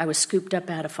 3. I was scooped up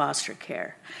out of foster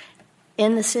care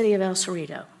in the city of El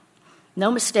Cerrito. No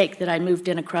mistake that I moved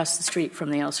in across the street from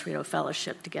the El Cerrito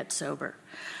Fellowship to get sober.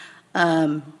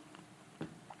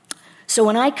 So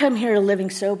when I come here to Living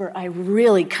Sober, I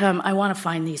want to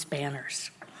find these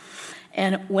banners.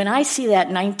 And when I see that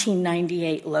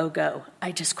 1998 logo,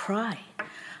 I just cry.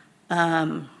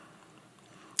 I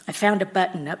found a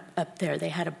button up there. They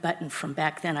had a button from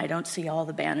back then. I don't see all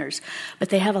the banners, but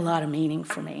they have a lot of meaning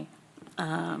for me.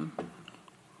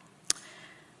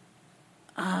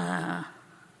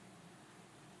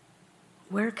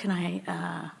 Where can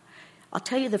I'll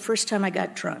tell you the first time I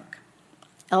got drunk.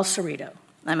 El Cerrito.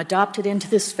 I'm adopted into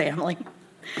this family.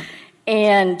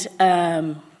 And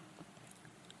I'm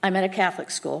at a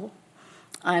Catholic school.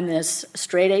 I'm this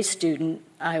straight-A student.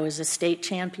 I was a state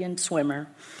champion swimmer.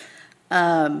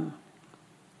 And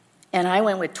I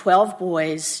went with 12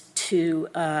 boys to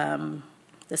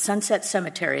the Sunset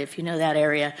Cemetery, if you know that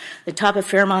area. The top of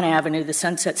Fairmont Avenue, the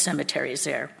Sunset Cemetery is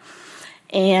there.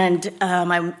 And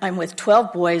I'm with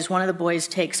 12 boys. One of the boys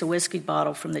takes a whiskey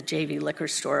bottle from the JV liquor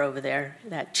store over there,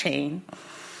 that chain,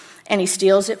 and he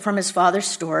steals it from his father's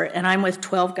store, and I'm with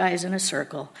 12 guys in a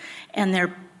circle, and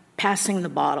they're passing the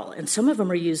bottle, and some of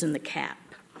them are using the cap.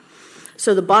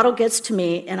 So the bottle gets to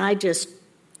me, and I just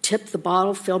tip the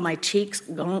bottle, fill my cheeks,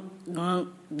 gunk, gunk,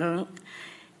 gunk,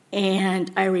 and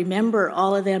I remember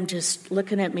all of them just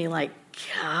looking at me like,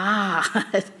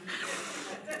 God.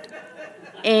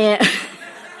 And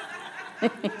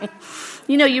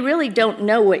you really don't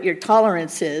know what your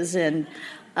tolerance is. And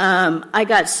I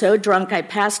got so drunk, I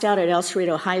passed out at El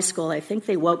Cerrito High School. I think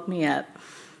they woke me up.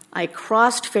 I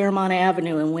crossed Fairmont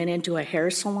Avenue and went into a hair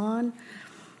salon.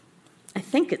 I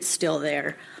think it's still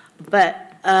there.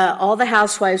 But all the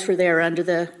housewives were there under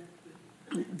the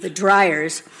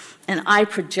dryers, and I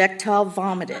projectile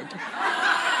vomited.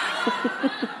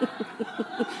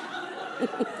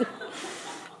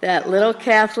 That little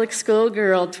Catholic school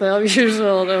girl, 12 years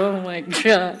old, oh my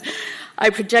God.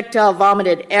 I projectile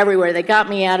vomited everywhere. They got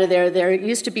me out of there. There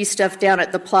used to be stuff down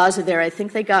at the plaza there. I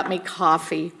think they got me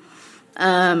coffee.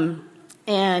 And,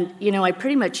 I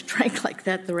pretty much drank like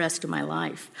that the rest of my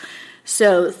life.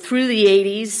 So through the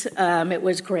 80s, it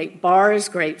was great bars,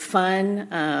 great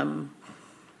fun,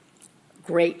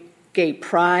 great gay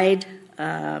pride.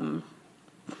 In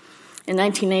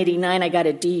 1989, I got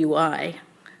a DUI.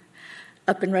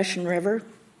 Up in Russian River.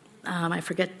 I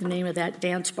forget the name of that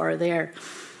dance bar there.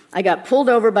 I got pulled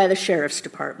over by the sheriff's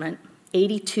department,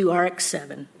 82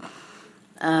 RX-7.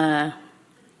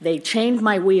 They chained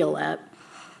my wheel up.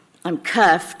 I'm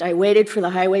cuffed. I waited for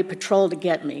the highway patrol to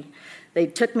get me. They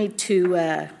took me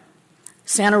to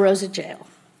Santa Rosa jail.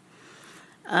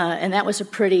 And that was a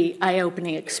pretty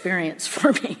eye-opening experience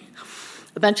for me.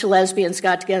 A bunch of lesbians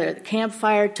got together at the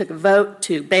campfire, took a vote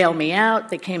to bail me out.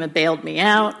 They came and bailed me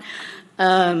out.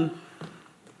 But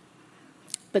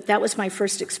that was my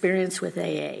first experience with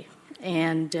AA.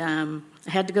 And I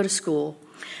had to go to school.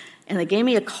 And they gave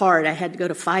me a card. I had to go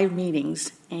to 5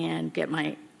 meetings and get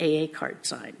my AA card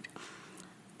signed.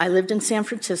 I lived in San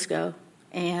Francisco,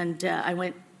 and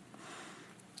I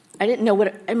didn't know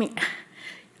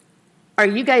are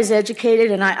you guys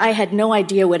educated? And I had no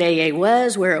idea what AA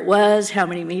was, where it was, how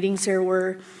many meetings there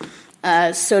were.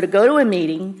 So to go to a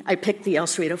meeting, I picked the El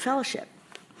Cerrito Fellowship.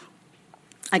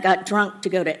 I got drunk to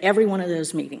go to every one of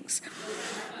those meetings.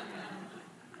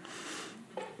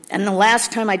 And the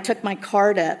last time I took my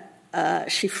card up,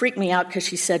 she freaked me out because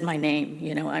she said my name.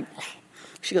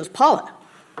 She goes, Paula,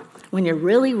 when you're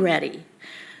really ready,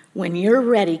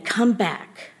 come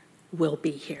back, we'll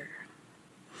be here.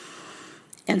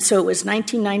 And so it was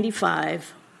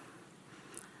 1995.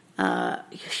 A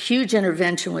huge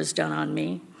intervention was done on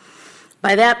me.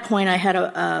 By that point, I had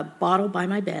a bottle by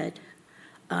my bed.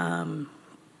 I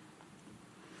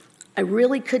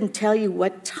really couldn't tell you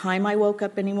what time I woke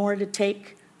up anymore to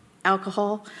take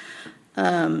alcohol.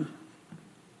 I'm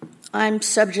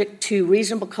subject to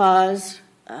reasonable cause,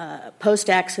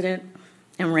 post-accident,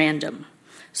 and random.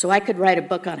 So I could write a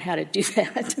book on how to do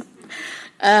that.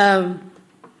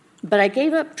 But I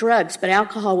gave up drugs, but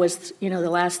alcohol was, the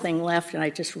last thing left, and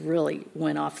I just really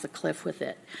went off the cliff with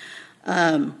it.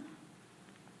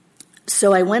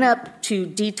 So I went up to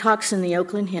detox in the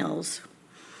Oakland Hills,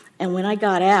 and when I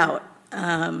got out,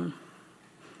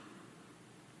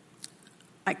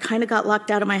 I kind of got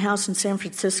locked out of my house in San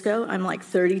Francisco. I'm like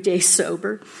 30 days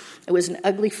sober. It was an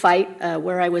ugly fight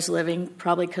where I was living,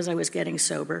 probably because I was getting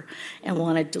sober and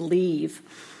wanted to leave.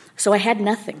 So I had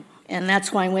nothing. And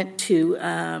that's why I went to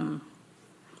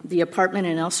the apartment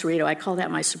in El Cerrito. I call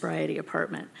that my sobriety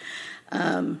apartment.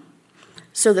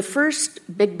 So the first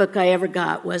big book I ever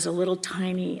got was a little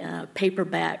tiny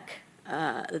paperback,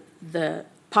 the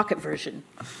pocket version,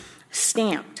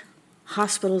 stamped,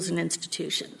 Hospitals and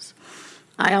Institutions.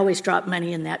 I always drop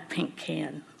money in that pink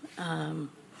can.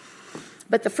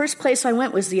 But the first place I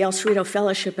went was the El Cerrito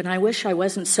Fellowship, and I wish I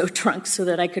wasn't so drunk so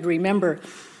that I could remember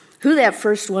who that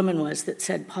first woman was that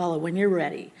said, Paula, when you're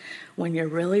ready, when you're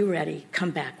really ready, come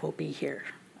back, we'll be here.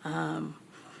 When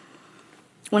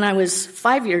I was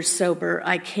 5 years sober,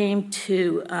 I came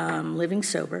to Living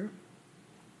Sober,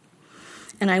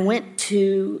 and I went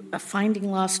to a Finding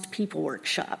Lost People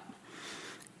workshop.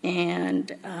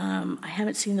 And I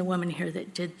haven't seen the woman here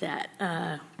that did that.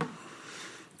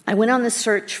 I went on the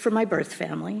search for my birth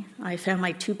family. I found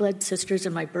my 2 blood sisters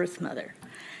and my birth mother.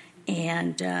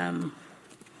 And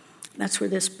that's where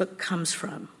this book comes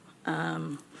from.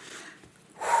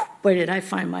 Boy, did I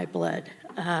find my blood.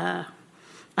 I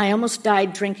almost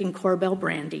died drinking Corbel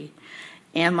brandy.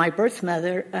 And my birth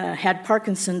mother had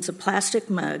Parkinson's, a plastic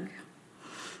mug,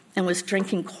 and was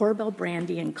drinking Corbel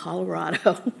brandy in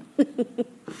Colorado.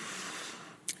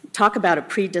 Talk about a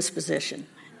predisposition.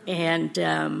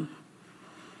 And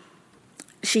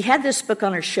she had this book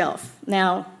on her shelf.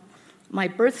 Now, my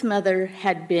birth mother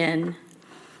had been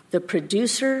the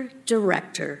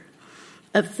producer-director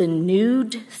of the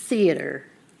Nude Theater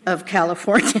of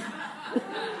California,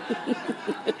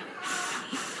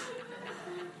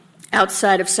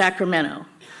 outside of Sacramento.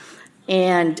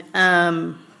 And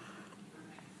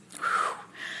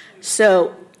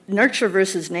so nurture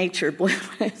versus nature, boy,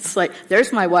 it's like,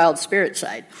 there's my wild spirit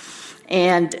side.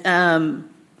 And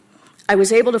I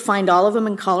was able to find all of them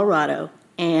in Colorado,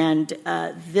 and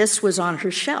this was on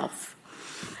her shelf.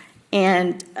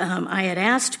 And I had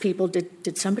asked people,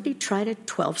 did somebody try to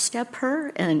 12-step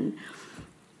her? And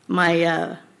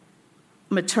my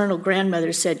maternal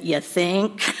grandmother said, you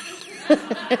think?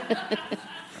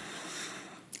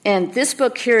 And this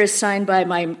book here is signed by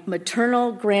my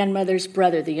maternal grandmother's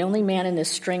brother, the only man in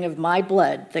this string of my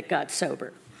blood that got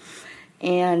sober.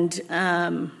 And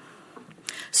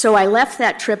so I left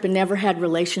that trip and never had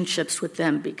relationships with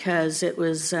them because it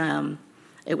was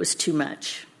too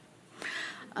much.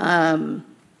 And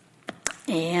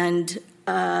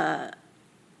I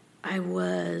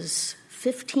was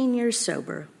 15 years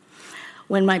sober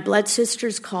when my blood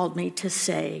sisters called me to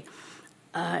say,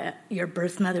 your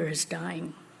birth mother is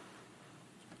dying.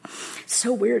 It's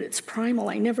so weird. It's primal.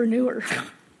 I never knew her.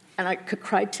 And I could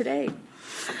cry today.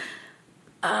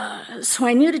 So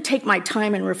I knew to take my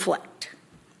time and reflect.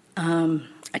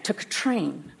 I took a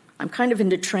train. I'm kind of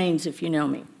into trains, if you know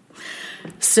me.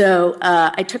 So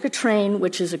I took a train,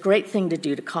 which is a great thing to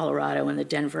do, to Colorado in the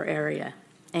Denver area.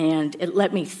 And it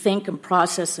let me think and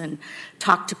process and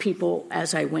talk to people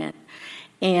as I went.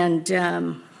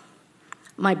 And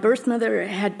my birth mother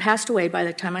had passed away by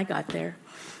the time I got there.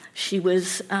 She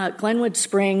was Glenwood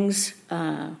Springs.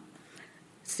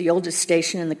 It's the oldest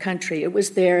station in the country. It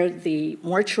was there. The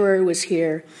mortuary was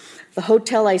here. The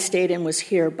hotel I stayed in was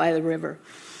here by the river.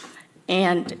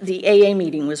 And the AA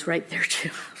meeting was right there,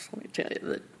 too. Let me tell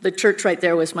you, the church right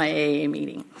there was my AA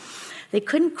meeting. They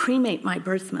couldn't cremate my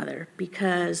birth mother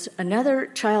because another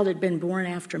child had been born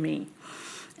after me.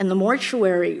 And the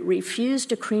mortuary refused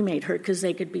to cremate her because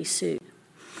they could be sued.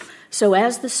 So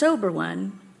as the sober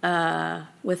one,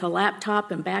 with a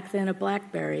laptop and back then a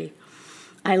BlackBerry,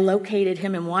 I located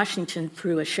him in Washington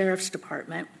through a sheriff's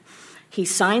department. He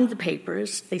signed the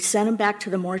papers. They sent him back to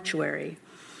the mortuary,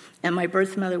 and my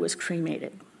birth mother was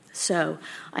cremated. So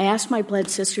I asked my blood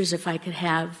sisters if I could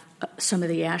have some of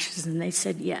the ashes, and they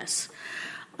said yes.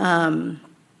 And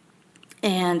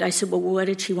I said, well, what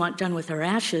did she want done with her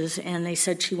ashes? And they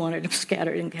said she wanted them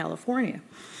scattered in California.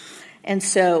 And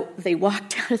so they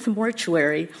walked out of the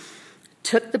mortuary,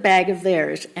 took the bag of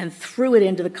theirs, and threw it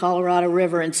into the Colorado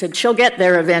River and said, she'll get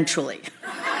there eventually.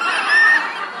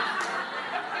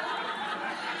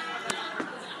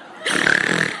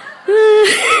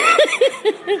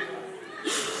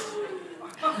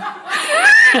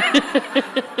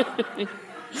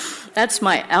 That's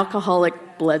my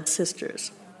alcoholic blood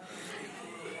sisters.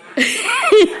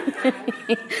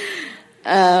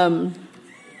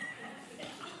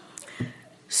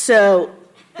 So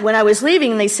when I was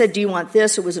leaving, they said, do you want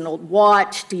this? It was an old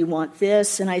watch. Do you want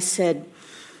this? And I said,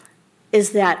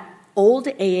 is that old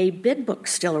AA bid book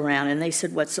still around? And they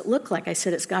said, what's it look like? I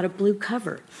said, it's got a blue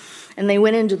cover. And they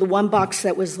went into the one box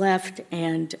that was left,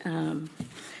 and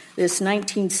this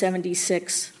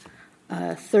 1976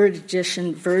 third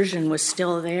edition version was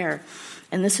still there.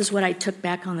 And this is what I took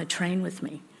back on the train with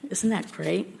me. Isn't that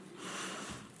great?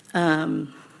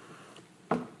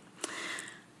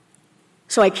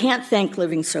 So I can't thank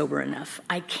Living Sober enough.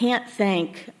 I can't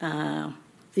thank the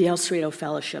El Cerrito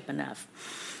Fellowship enough.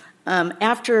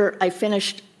 After I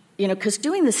finished, because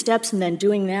doing the steps and then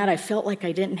doing that, I felt like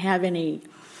I didn't have any,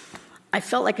 I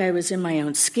felt like I was in my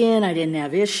own skin. I didn't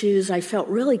have issues. I felt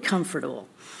really comfortable.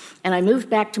 And I moved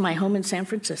back to my home in San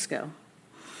Francisco.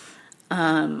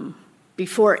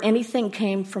 Before anything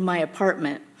came from my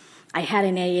apartment, I had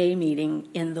an AA meeting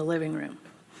in the living room.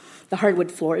 The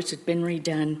hardwood floors had been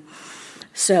redone.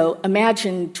 So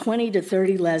imagine 20 to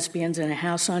 30 lesbians in a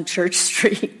house on Church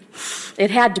Street.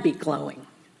 It had to be glowing.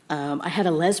 I had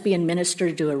a lesbian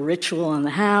minister do a ritual on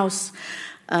the house.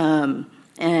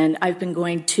 And I've been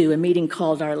going to a meeting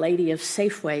called Our Lady of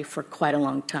Safeway for quite a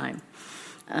long time.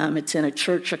 It's in a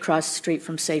church across the street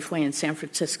from Safeway in San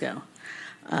Francisco.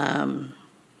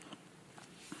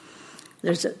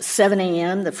 There's a 7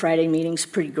 a.m. The Friday meeting's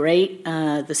pretty great.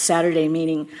 The Saturday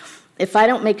meeting, if I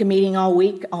don't make a meeting all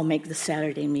week, I'll make the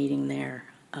Saturday meeting there.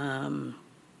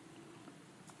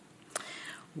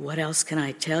 What else can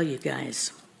I tell you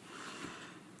guys?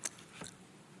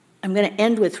 I'm going to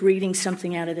end with reading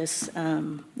something out of this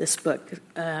book,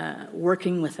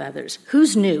 Working with Others.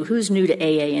 Who's new? Who's new to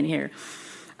AA in here?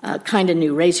 Kind of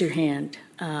new. Raise your hand.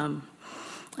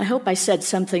 I hope I said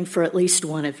something for at least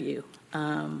one of you.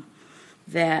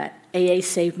 That AA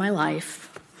saved my life.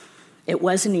 It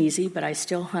wasn't easy, but I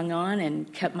still hung on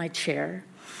and kept my chair.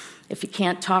 If you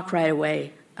can't talk right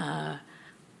away,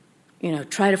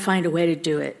 try to find a way to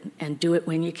do it, and do it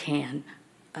when you can.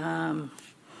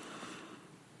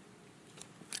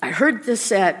 I heard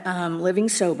this at Living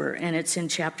Sober, and it's in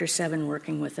Chapter 7,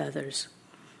 Working with Others.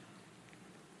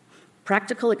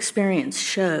 Practical experience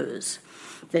shows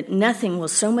that nothing will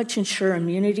so much ensure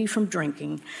immunity from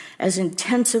drinking as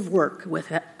intensive work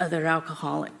with other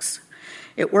alcoholics.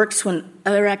 It works when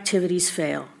other activities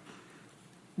fail.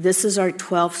 This is our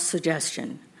 12th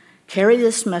suggestion. Carry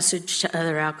this message to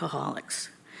other alcoholics.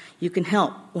 You can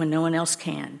help when no one else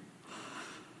can.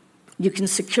 You can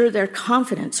secure their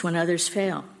confidence when others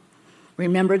fail.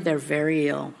 Remember, they're very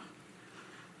ill.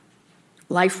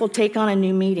 Life will take on a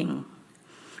new meaning.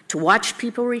 To watch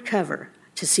people recover,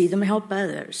 to see them help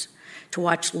others, to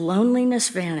watch loneliness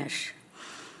vanish,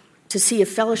 to see a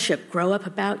fellowship grow up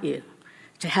about you,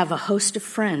 to have a host of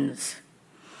friends.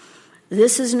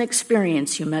 This is an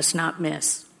experience you must not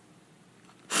miss.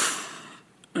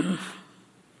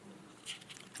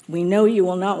 We know you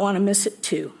will not want to miss it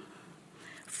too.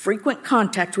 Frequent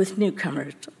contact with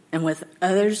newcomers and with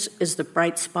others is the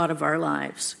bright spot of our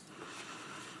lives.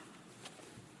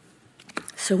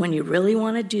 So when you really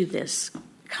want to do this,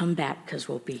 come back because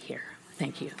we'll be here.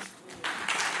 Thank you.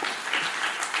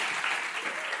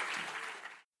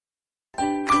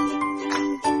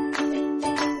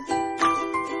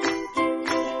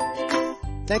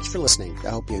 Thanks for listening. I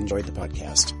hope you enjoyed the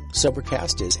podcast.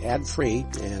 Sobercast is ad-free,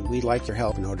 and we'd like your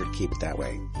help in order to keep it that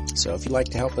way. So if you'd like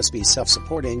to help us be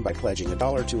self-supporting by pledging $1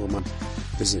 or $2 a month,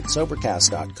 visit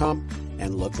Sobercast.com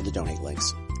and look for the donate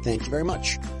links. Thank you very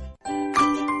much.